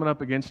something's coming up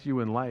against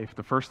you in life,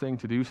 the first thing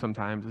to do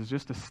sometimes is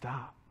just to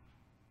stop.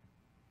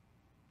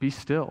 Be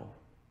still.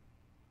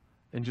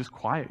 And just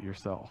quiet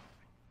yourself.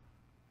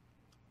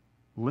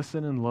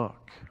 Listen and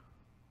look.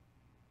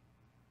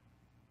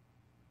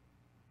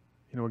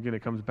 Again,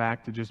 it comes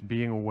back to just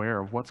being aware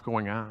of what's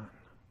going on.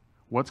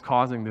 What's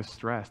causing this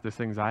stress,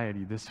 this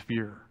anxiety, this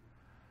fear?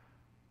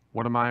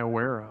 What am I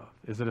aware of?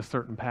 Is it a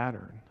certain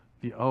pattern?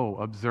 The O,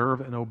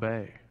 observe and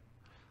obey.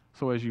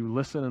 So as you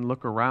listen and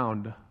look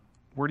around,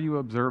 where do you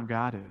observe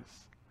God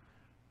is?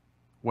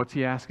 What's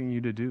he asking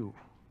you to do?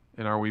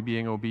 And are we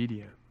being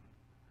obedient?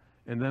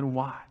 And then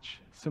watch.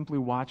 Simply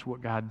watch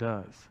what God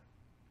does.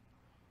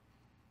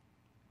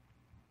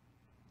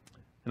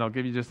 And I'll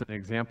give you just an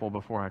example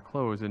before I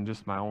close in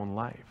just my own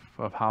life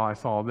of how I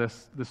saw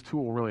this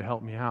tool really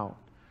help me out.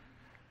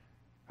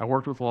 I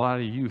worked with a lot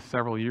of youth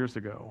several years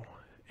ago,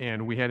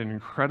 and we had an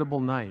incredible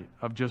night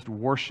of just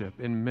worship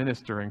and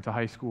ministering to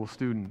high school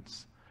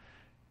students.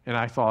 And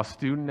I saw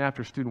student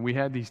after student. We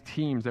had these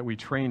teams that we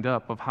trained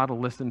up of how to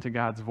listen to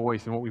God's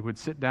voice. And what we would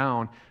sit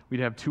down, we'd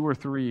have 2 or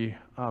 3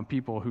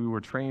 people who were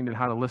trained in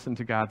how to listen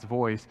to God's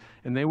voice,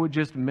 and they would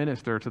just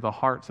minister to the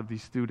hearts of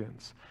these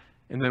students.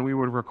 And then we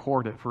would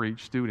record it for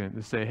each student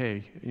to say,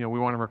 hey, we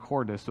want to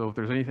record this. So if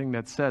there's anything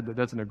that's said that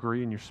doesn't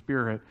agree in your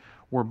spirit,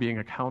 we're being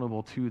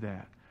accountable to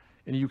that.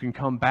 And you can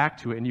come back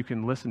to it and you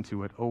can listen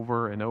to it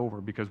over and over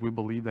because we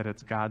believe that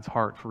it's God's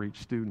heart for each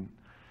student.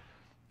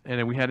 And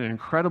then we had an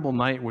incredible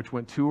night which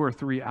went 2 or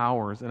 3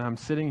 hours, and I'm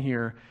sitting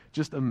here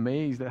just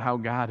amazed at how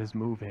God is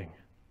moving.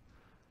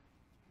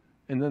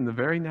 And then the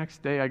very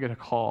next day I get a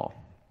call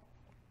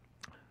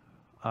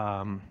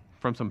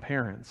from some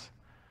parents,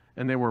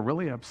 and they were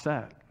really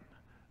upset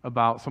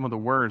about some of the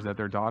words that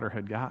their daughter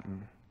had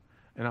gotten.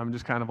 And I'm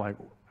just kind of like,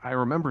 I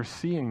remember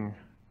seeing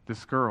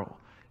this girl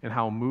and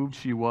how moved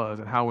she was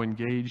and how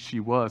engaged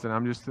she was. And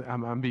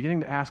I'm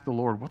beginning to ask the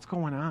Lord, what's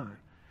going on?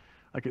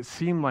 Like, it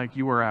seemed like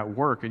you were at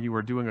work and you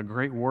were doing a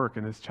great work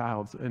in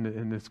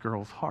in this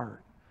girl's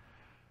heart.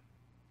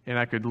 And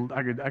I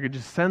could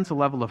just sense a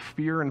level of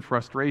fear and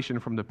frustration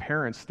from the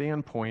parent's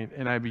standpoint.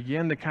 And I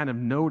began to kind of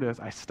notice,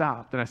 I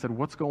stopped and I said,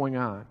 what's going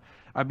on?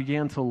 I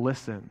began to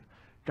listen.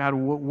 God,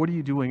 what are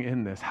you doing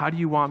in this? How do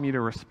you want me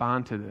to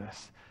respond to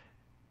this?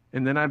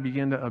 And then I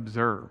began to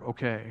observe,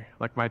 okay,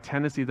 like my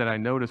tendency that I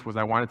noticed was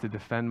I wanted to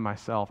defend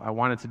myself. I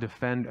wanted to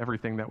defend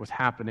everything that was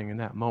happening in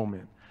that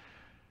moment.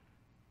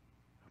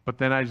 But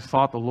then I just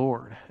sought the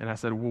Lord, and I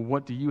said, well,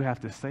 what do you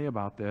have to say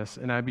about this?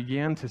 And I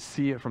began to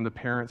see it from the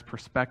parent's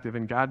perspective,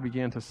 and God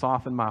began to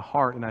soften my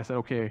heart, and I said,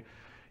 okay,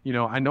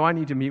 I know I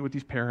need to meet with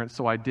these parents,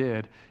 so I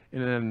did.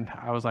 And then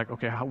I was like,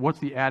 okay, what's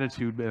the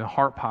attitude and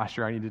heart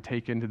posture I need to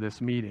take into this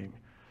meeting?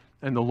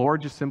 And the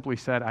Lord just simply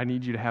said, I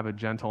need you to have a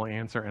gentle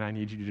answer, and I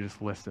need you to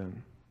just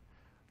listen.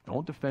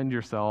 Don't defend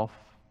yourself.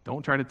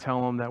 Don't try to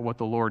tell them that what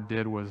the Lord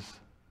did was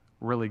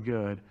really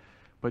good,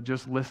 but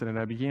just listen. And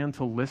I began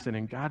to listen,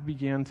 and God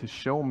began to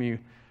show me,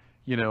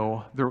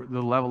 the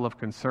level of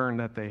concern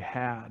that they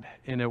had.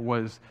 And it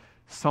was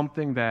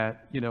something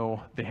that,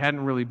 they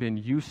hadn't really been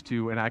used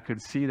to, and I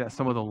could see that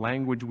some of the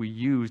language we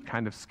used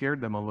kind of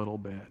scared them a little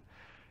bit.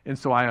 And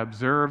so I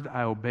observed,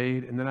 I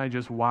obeyed, and then I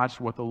just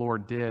watched what the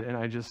Lord did, and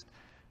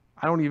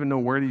I don't even know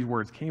where these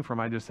words came from.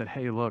 I just said,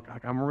 hey, look,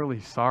 I'm really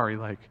sorry.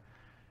 Like,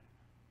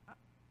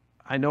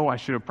 I know I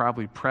should have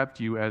probably prepped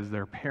you as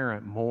their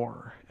parent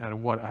more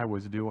on what I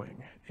was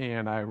doing.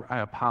 And I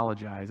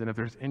apologize. And if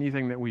there's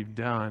anything that we've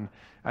done,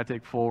 I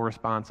take full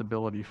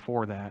responsibility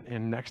for that.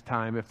 And next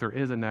time, if there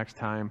is a next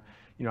time,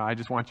 I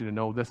just want you to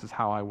know this is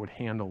how I would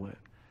handle it.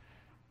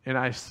 And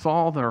I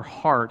saw their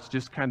hearts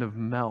just kind of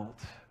melt.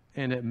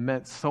 And it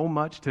meant so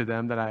much to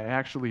them that I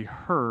actually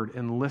heard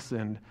and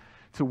listened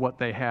to what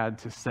they had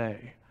to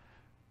say.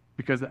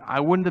 Because I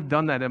wouldn't have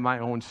done that in my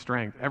own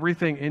strength.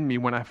 Everything in me,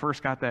 when I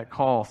first got that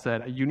call,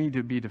 said, you need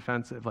to be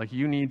defensive. Like,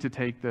 you need to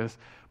take this.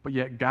 But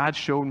yet God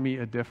showed me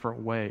a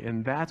different way.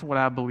 And that's what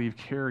I believe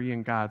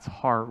carrying God's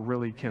heart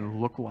really can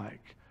look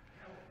like.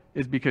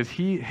 Is because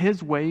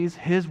His ways,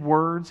 His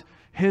words,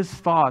 His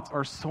thoughts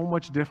are so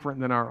much different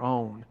than our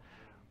own.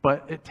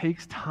 But it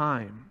takes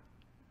time.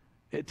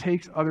 It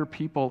takes other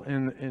people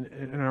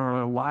in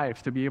our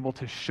lives to be able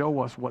to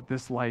show us what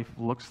this life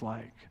looks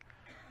like.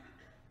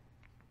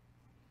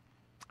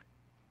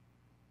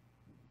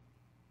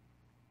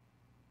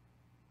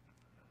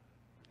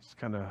 Just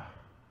kind of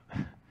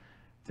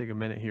take a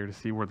minute here to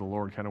see where the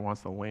Lord kind of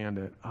wants to land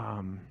it.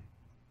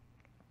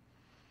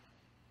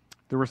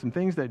 There were some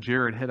things that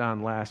Jared hit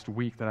on last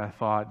week that I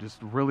thought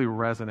just really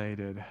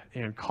resonated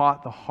and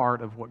caught the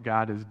heart of what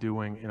God is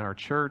doing in our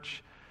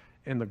church,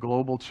 in the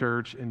global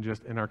church, and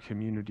just in our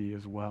community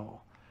as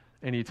well.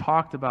 And he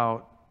talked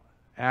about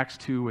Acts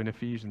 2 and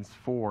Ephesians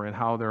 4 and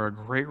how they're a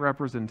great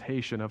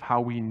representation of how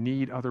we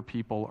need other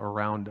people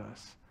around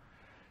us.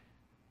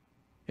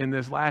 In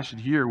this last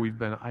year, we've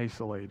been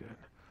isolated,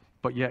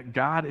 but yet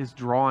God is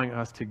drawing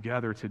us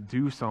together to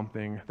do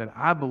something that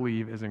I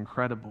believe is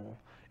incredible.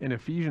 And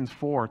Ephesians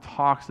 4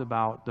 talks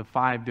about the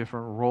 5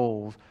 different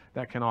roles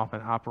that can often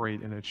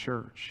operate in a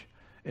church.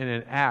 And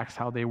in Acts,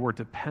 how they were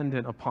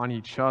dependent upon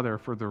each other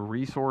for the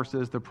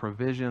resources, the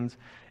provisions,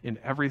 and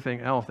everything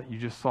else that you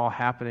just saw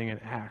happening in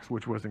Acts,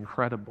 which was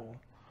incredible.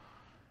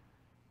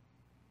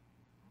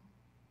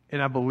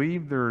 And I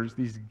believe there's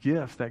these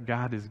gifts that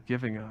God is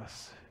giving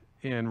us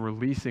and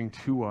releasing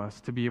to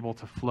us to be able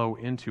to flow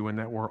into, and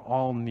that we're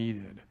all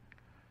needed.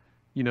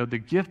 The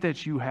gift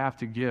that you have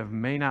to give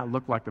may not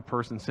look like the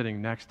person sitting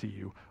next to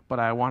you, but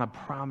I want to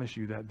promise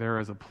you that there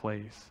is a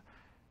place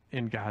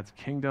in God's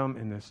kingdom,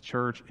 in this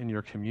church, in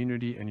your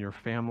community, in your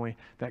family,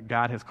 that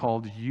God has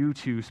called you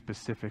to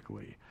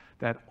specifically,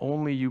 that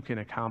only you can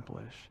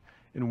accomplish.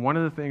 And one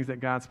of the things that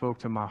God spoke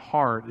to my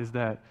heart is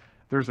that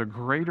there's a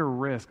greater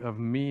risk of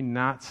me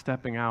not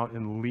stepping out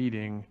and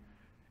leading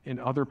and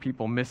other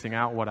people missing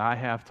out what I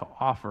have to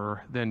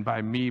offer than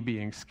by me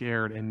being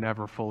scared and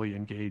never fully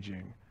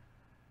engaging.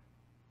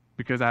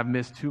 Because I've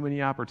missed too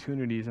many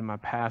opportunities in my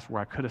past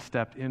where I could have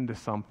stepped into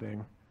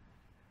something,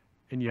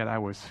 and yet I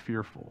was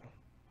fearful,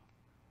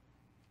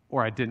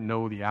 or I didn't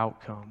know the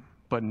outcome.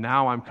 But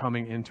now I'm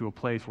coming into a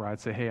place where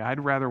I'd say, hey, I'd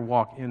rather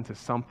walk into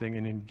something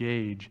and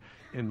engage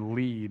and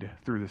lead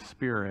through the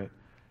Spirit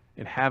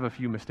and have a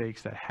few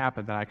mistakes that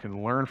happen that I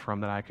can learn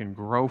from, that I can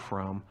grow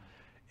from,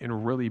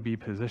 and really be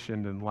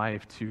positioned in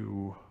life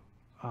to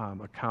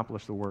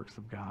accomplish the works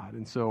of God.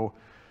 And so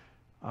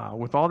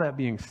with all that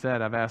being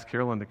said, I've asked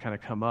Carolyn to kind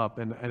of come up,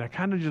 and I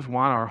kind of just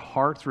want our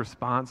heart's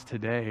response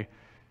today,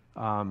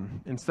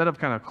 instead of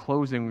kind of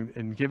closing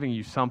and giving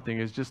you something,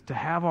 is just to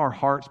have our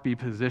hearts be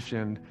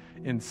positioned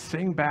and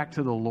sing back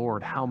to the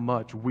Lord how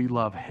much we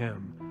love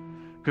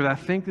Him. Because I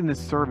think in this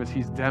service,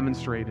 He's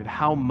demonstrated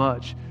how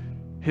much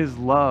His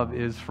love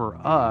is for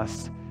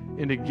us.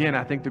 And again,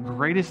 I think the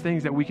greatest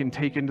things that we can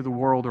take into the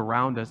world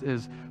around us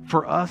is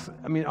for us,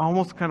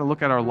 almost kind of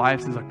look at our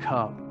lives as a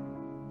cup.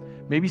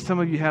 Maybe some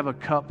of you have a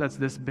cup that's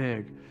this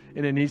big,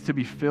 and it needs to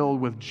be filled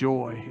with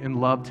joy and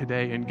love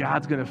today, and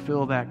God's going to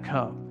fill that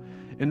cup.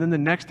 And then the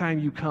next time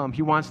you come,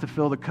 He wants to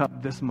fill the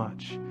cup this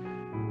much.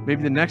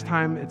 Maybe the next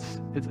time it's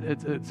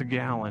a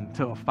gallon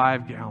to a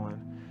 5 gallon.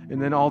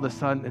 And then all of a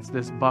sudden it's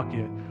this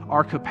bucket.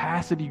 Our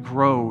capacity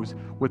grows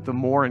with the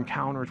more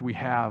encounters we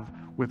have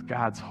with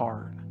God's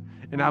heart.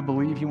 And I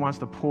believe He wants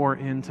to pour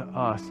into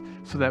us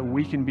so that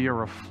we can be a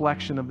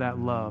reflection of that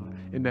love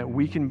and that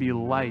we can be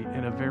light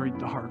in a very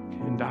dark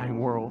and dying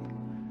world.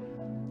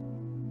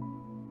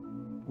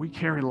 We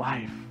carry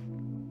life.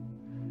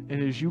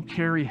 And as you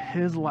carry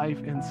His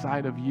life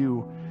inside of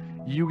you,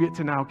 you get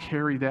to now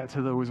carry that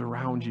to those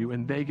around you,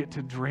 and they get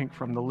to drink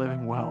from the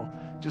living well,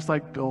 just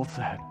like Bill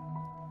said.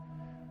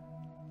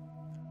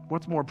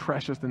 What's more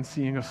precious than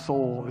seeing a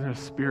soul and a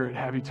spirit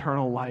have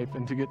eternal life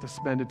and to get to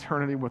spend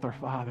eternity with our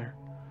Father?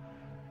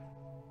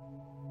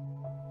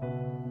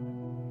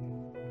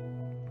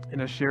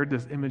 And I shared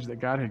this image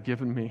that God had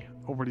given me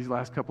over these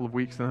last couple of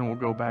weeks, and then we'll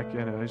go back in,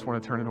 and I just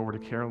want to turn it over to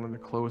Carolyn to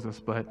close us.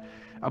 But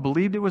I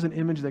believed it was an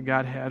image that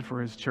God had for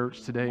His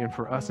church today and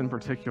for us in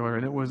particular,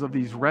 and it was of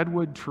these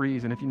redwood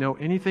trees. And if you know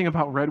anything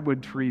about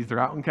redwood trees, they're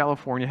out in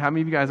California. How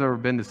many of you guys have ever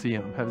been to see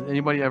them? Has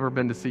anybody ever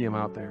been to see them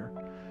out there?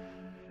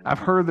 I've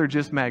heard they're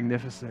just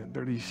magnificent.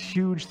 They're these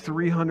huge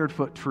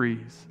 300-foot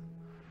trees,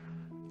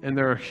 and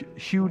they're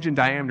huge in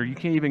diameter. You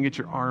can't even get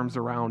your arms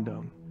around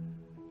them.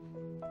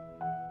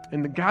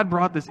 And God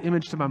brought this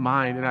image to my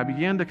mind, and I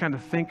began to kind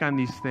of think on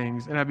these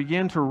things, and I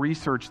began to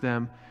research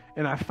them,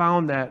 and I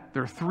found that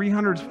they're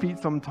 300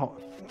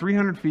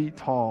 feet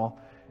tall,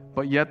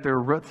 but yet their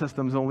root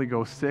systems only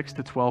go 6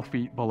 to 12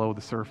 feet below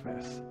the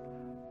surface.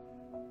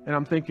 And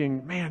I'm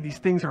thinking, man, these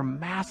things are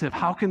massive.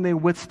 How can they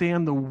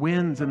withstand the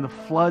winds and the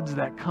floods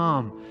that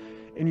come?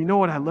 And you know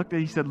what I looked at?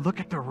 He said, look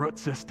at the root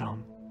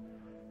system.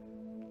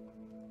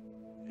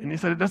 And he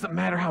said, it doesn't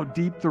matter how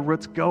deep the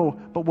roots go,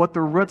 but what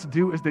the roots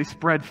do is they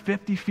spread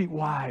 50 feet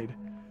wide.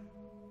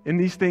 And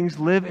these things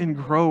live in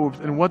groves.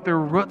 And what their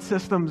root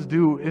systems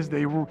do is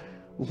they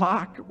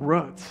lock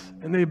roots.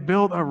 And they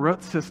build a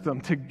root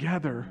system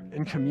together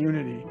in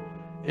community.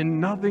 And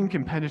nothing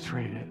can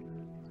penetrate it.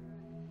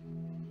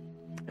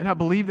 And I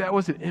believe that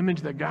was an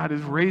image that God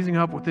is raising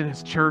up within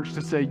His church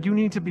to say, you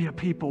need to be a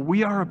people.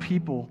 We are a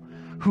people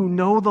who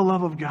know the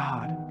love of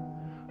God,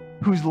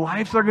 whose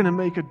lives are going to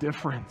make a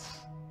difference.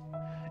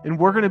 And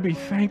we're going to be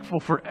thankful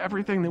for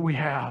everything that we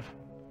have.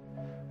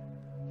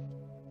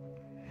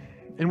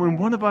 And when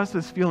one of us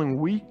is feeling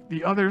weak,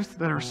 the others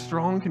that are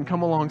strong can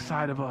come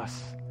alongside of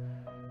us.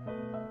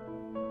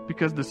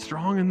 Because the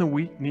strong and the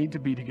weak need to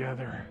be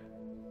together.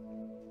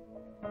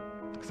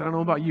 Because I don't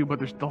know about you, but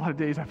there's a lot of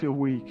days I feel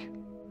weak.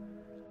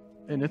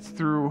 And it's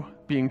through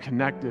being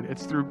connected.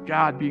 It's through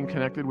God being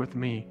connected with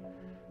me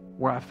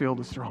where I feel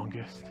the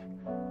strongest.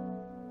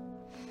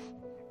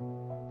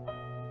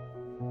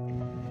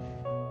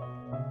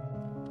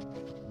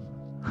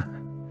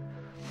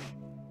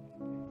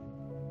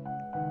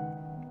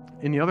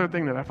 And the other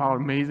thing that I found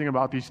amazing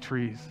about these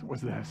trees was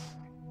this.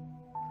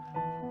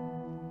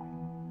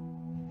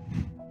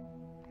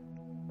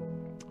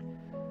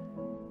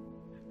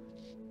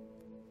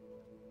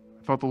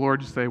 I felt the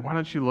Lord just say, why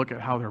don't you look at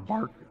how their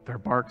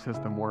bark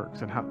system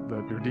works and how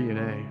their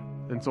DNA?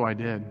 And so I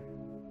did.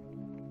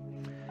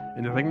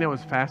 And the thing that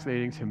was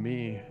fascinating to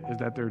me is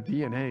that their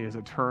DNA is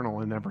eternal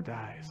and never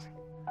dies.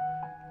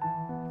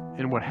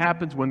 And what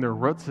happens when their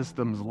root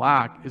systems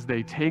lock is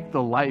they take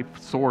the life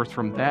source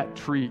from that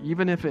tree.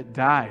 Even if it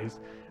dies,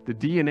 the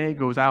DNA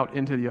goes out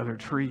into the other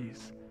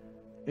trees,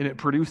 and it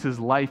produces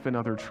life in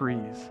other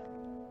trees.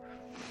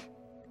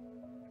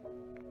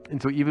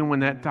 And so even when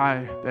that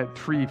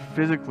tree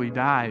physically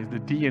dies, the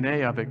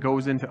DNA of it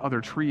goes into other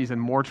trees, and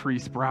more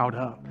trees sprout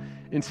up.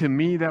 And to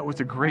me, that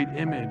was a great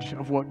image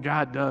of what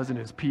God does in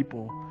His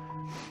people.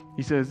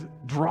 He says,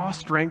 draw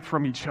strength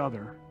from each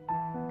other.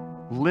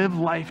 Live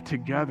life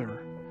together.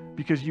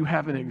 Because you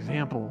have an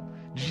example.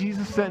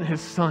 Jesus sent His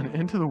Son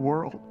into the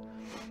world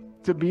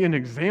to be an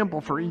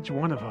example for each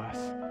one of us.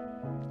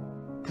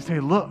 To say,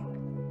 look,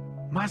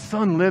 my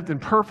Son lived in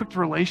perfect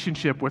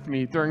relationship with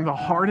me during the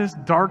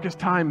hardest, darkest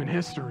time in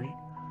history.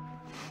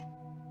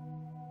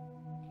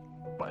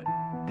 But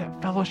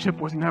that fellowship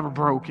was never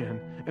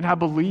broken. And I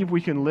believe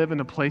we can live in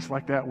a place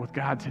like that with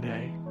God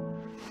today.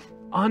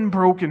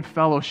 Unbroken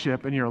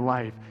fellowship in your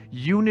life.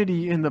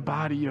 Unity in the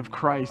body of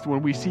Christ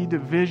when we see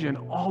division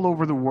all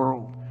over the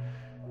world.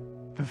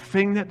 The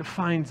thing that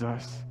defines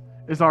us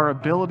is our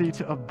ability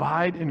to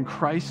abide in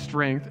Christ's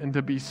strength and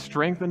to be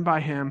strengthened by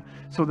him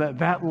so that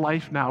that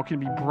life now can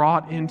be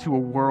brought into a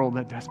world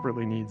that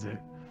desperately needs it.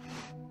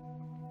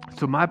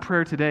 So my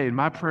prayer today, and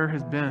my prayer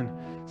has been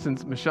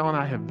since Michelle and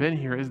I have been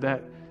here, is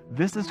that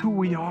this is who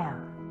we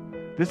are.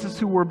 This is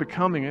who we're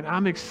becoming. And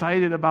I'm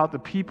excited about the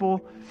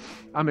people.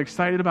 I'm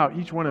excited about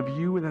each one of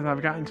you that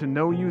I've gotten to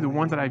know you, the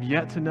ones that I've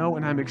yet to know,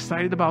 and I'm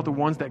excited about the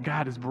ones that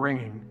God is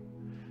bringing.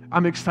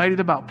 I'm excited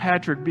about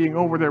Patrick being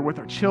over there with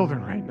our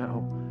children right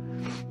now.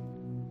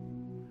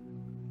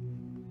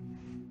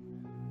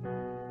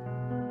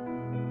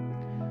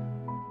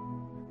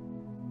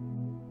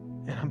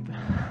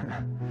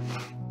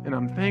 And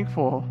I'm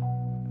thankful.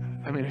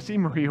 I mean, I see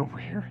Marie over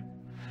here.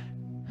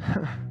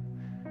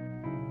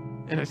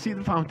 And I see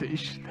the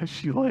foundation that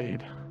she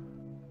laid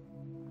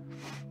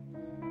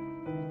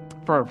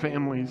for our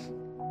families,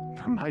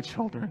 for my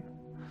children.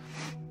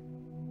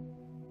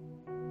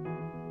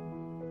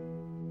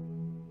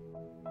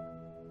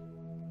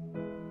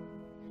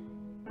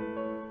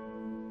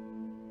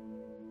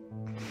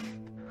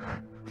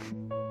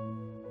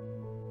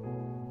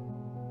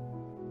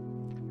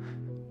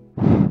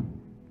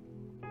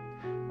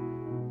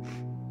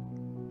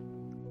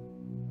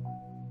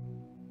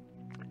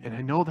 And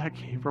I know that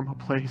came from a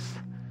place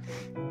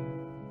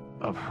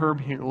of her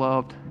being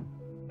loved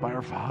by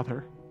her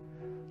Father.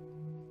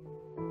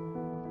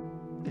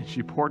 And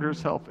she poured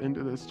herself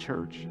into this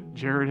church.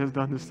 Jared has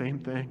done the same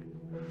thing.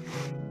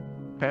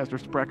 Pastor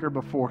Sprecher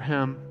before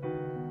him.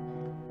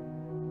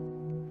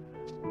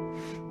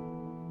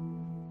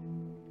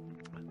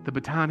 The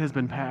baton has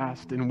been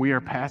passed, and we are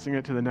passing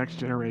it to the next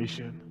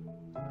generation.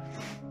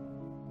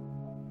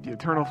 The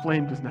eternal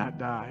flame does not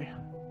die.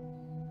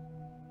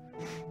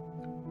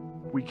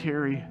 We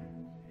carry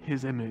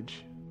his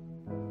image.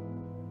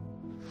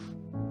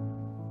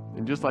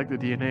 And just like the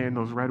DNA in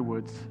those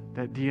redwoods,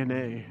 that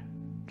DNA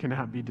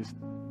cannot be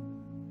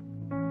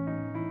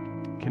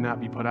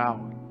put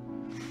out.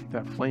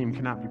 That flame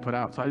cannot be put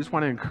out. So I just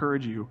want to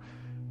encourage you,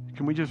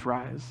 can we just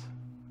rise?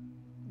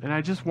 And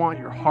I just want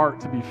your heart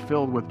to be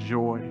filled with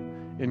joy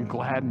and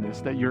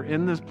gladness that you're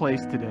in this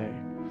place today,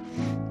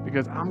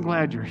 because I'm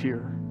glad you're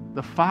here.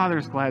 The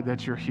Father's glad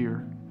that you're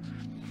here.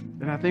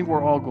 And I think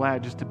we're all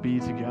glad just to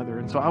be together.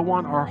 And so I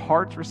want our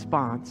heart's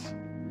response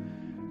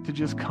to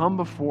just come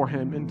before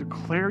him and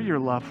declare your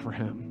love for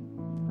him.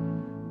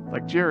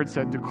 Like Jared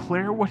said,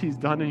 declare what he's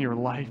done in your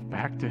life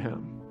back to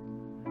him.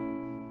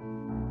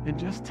 And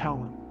just tell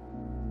him,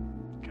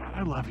 God,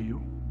 I love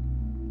you.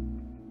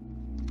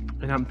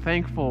 And I'm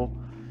thankful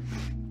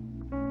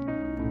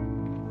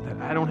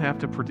that I don't have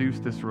to produce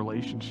this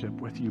relationship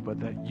with you, but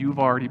that you've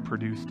already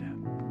produced it.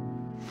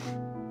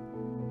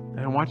 And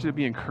I want you to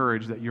be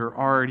encouraged that you're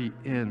already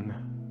in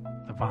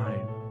the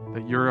vine,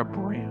 that you're a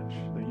branch,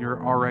 that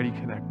you're already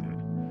connected.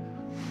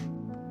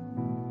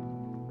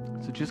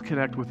 So just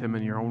connect with him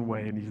in your own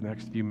way in these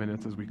next few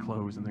minutes as we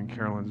close, and then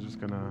Carolyn's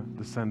just going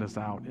to send us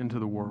out into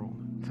the world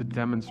to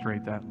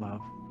demonstrate that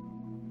love.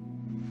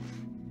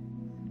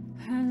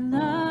 I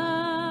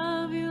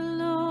love you,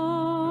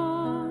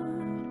 Lord,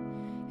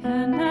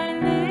 and I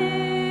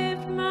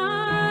lift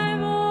my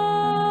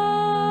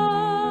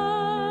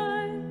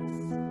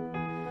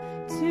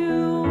voice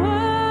to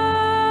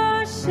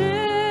worship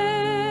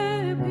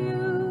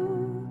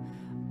you.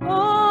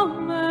 Oh,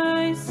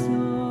 my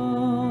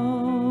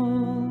soul,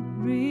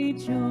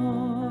 rejoice.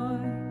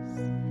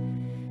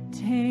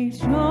 Take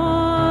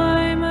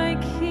joy, my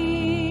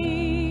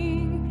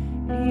King,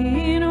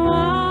 in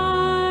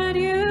what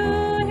you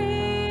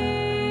hear.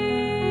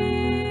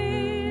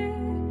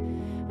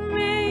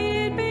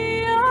 May it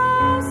be a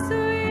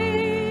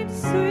sweet,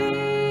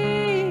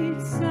 sweet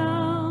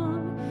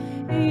sound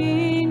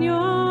in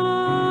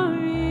your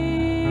ear.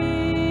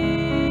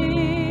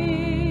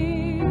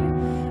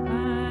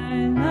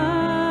 I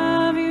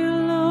love you,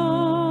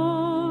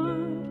 Lord,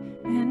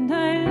 and I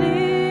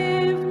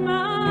lift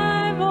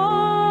my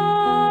voice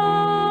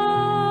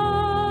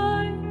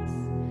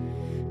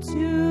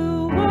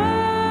to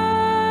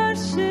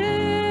worship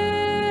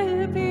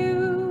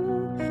you.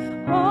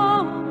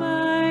 Oh,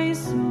 my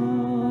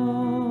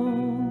soul,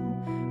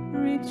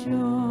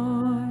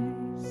 rejoice.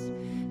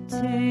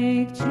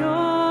 Take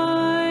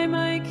joy,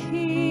 my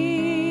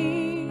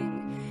King,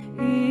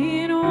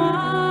 in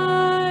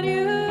what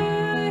you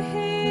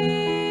hear.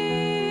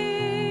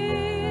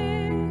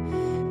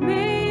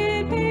 May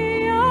it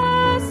be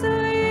a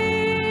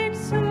sweet,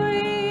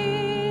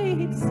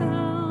 sweet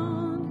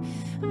sound.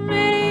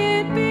 May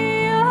it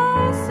be a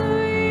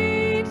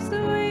sweet,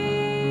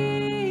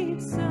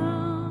 sweet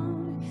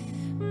sound.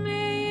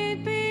 May it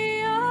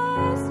be a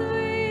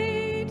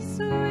sweet,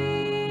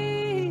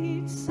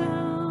 sweet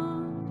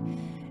sound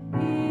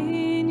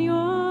in your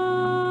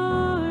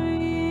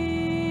ear.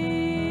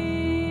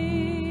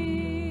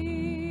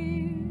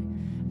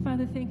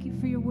 Father, thank you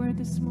for your word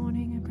this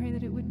morning. I pray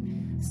that it would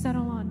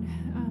settle on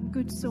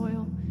good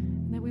soil,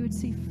 and that we would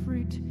see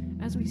fruit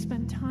as we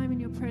spend time in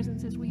your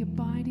presence, as we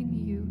abide in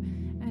you,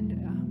 and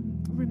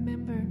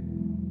remember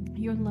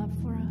your love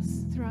for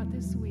us throughout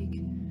this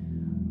week.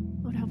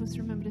 Lord, help us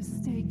remember to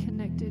stay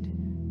connected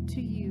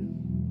to you.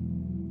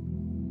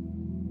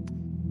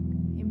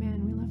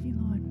 Amen. We love you,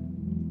 Lord.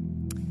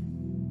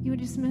 You are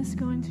dismissed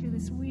going through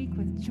this week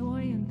with joy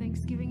and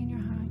thanksgiving in your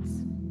hearts.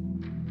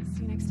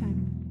 See you next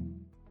time.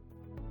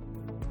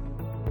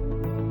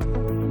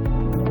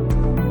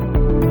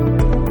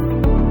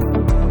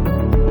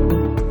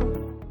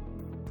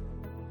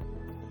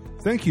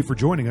 Thank you for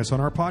joining us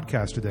on our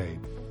podcast today.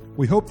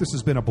 We hope this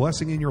has been a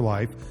blessing in your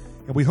life,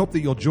 and we hope that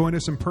you'll join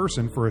us in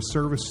person for a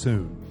service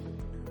soon.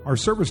 Our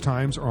service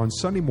times are on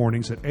Sunday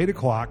mornings at 8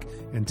 o'clock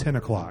and 10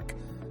 o'clock.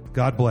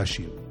 God bless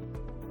you.